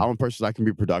 Mm. I'm a person that can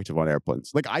be productive on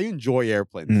airplanes. Like I enjoy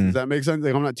airplanes. Mm. Does that make sense?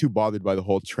 Like I'm not too bothered by the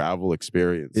whole travel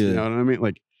experience. You Yeah. know what I mean?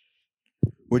 Like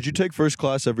Would you take first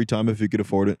class every time if you could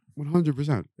afford it?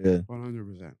 100%. Yeah.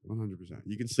 100%. 100%.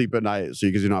 You can sleep at night so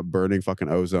because you're not burning fucking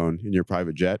ozone in your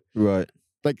private jet. Right.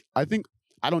 Like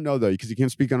I don't know though, because you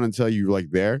can't speak on it until you're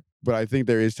like there. But I think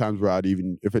there is times where I'd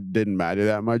even, if it didn't matter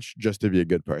that much, just to be a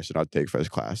good person, I'd take first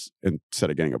class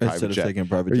instead of getting a private Instead of jet. taking a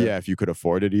private Or jet. yeah, if you could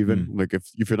afford it, even like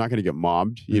if you're not gonna get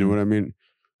mobbed, you know what I mean?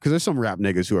 Because there's some rap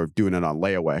niggas who are doing it on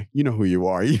layaway. You know who you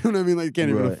are. You know what I mean? Like you can't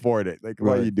even Right. afford it. Like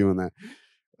why are Right. you doing that?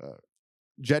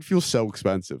 Jet fuel's so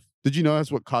expensive. Did you know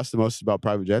that's what costs the most about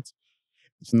private jets?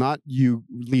 It's not you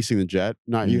leasing the jet,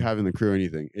 not you having the crew or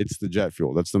anything. It's the jet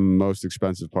fuel. That's the most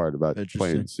expensive part about Interesting.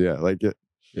 planes. Yeah, like it.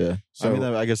 Yeah. So I mean,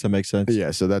 I guess that makes sense. yeah,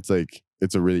 so that's like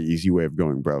it's a really easy way of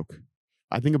going broke.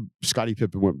 I think Scottie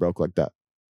Pippen went broke like that.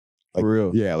 Like, For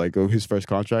real. Yeah, like his first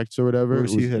contracts or whatever. Where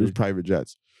was he it was headed? private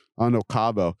jets. I don't know,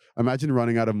 Cabo. Imagine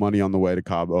running out of money on the way to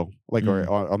Cabo, like or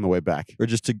on the way back. Or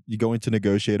just you going to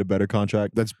negotiate a better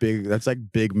contract. That's big. That's like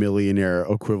big millionaire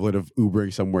equivalent of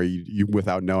Ubering somewhere you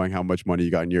without knowing how much money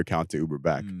you got in your account to Uber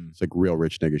back. Mm. It's like real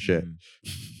rich nigga shit. Mm.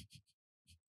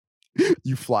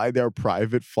 You fly their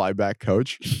private flyback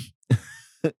coach.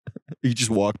 You just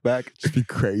walk back. Just be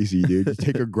crazy, dude. Just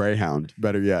take a Greyhound.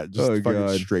 Better yet, just Oh, fucking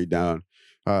God. straight down.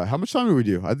 How much time do we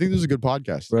do? I think this is a good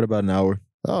podcast. Right about an hour.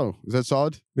 Oh, is that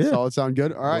solid? Yeah. Solid sound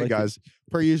good? All right, like it. guys.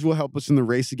 Per usual, help us in the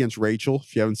race against Rachel.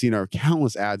 If you haven't seen our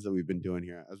countless ads that we've been doing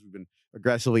here, as we've been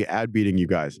aggressively ad beating you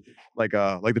guys, like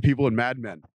the people in Mad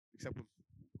Men, except with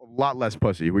a lot less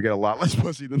pussy. We get a lot less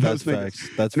pussy than That's those niggas. facts.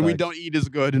 That's And we facts. don't eat as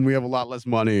good, and we have a lot less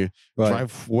money. Right.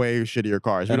 Drive way shittier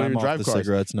cars. We And don't I'm even off drive the cars.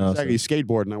 cigarettes now. Exactly.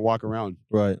 Skateboard and I walk around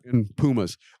Right. in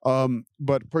Pumas.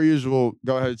 But per usual,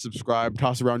 go ahead and subscribe,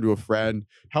 toss around to a friend.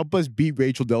 Help us beat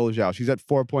Rachel Dolezal. She's at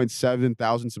 4.7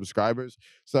 thousand subscribers.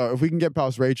 So if we can get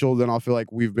past Rachel, then I'll feel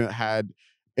like we've had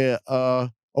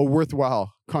a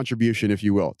worthwhile contribution, if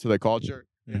you will, to the culture.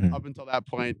 Mhm. Up until that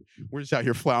point, we're just out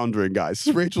here floundering, guys.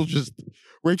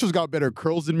 Rachel's got better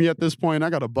curls than me at this point. I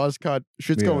got a buzz cut.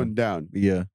 Shit's Yeah. going down.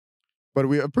 Yeah. But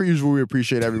per usual, we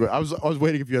appreciate everybody. I was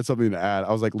waiting if you had something to add.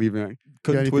 I was like leaving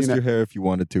Couldn't anything twist that- your hair if you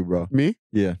wanted to, bro. me.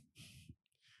 Yeah.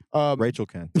 Rachel. Rachel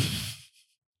can.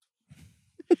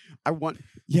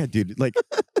 Yeah, dude. Like,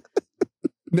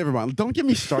 never mind. Don't get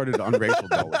me started on Rachel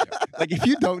Dolezal. Like, if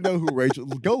you don't know who Rachel,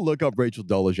 go look up Rachel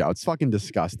Dolezal. It's fucking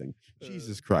disgusting.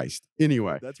 Jesus Christ.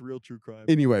 Anyway, That's real true crime.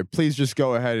 please just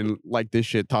go ahead and like this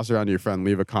shit. Toss it around to your friend.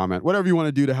 Leave a comment. Whatever you want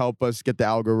to do to help us get the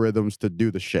algorithms to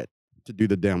do the shit, to do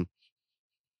the damn.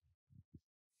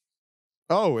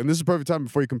 Oh, and this is the perfect time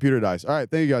before your computer dies. All right,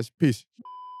 thank you guys. Peace.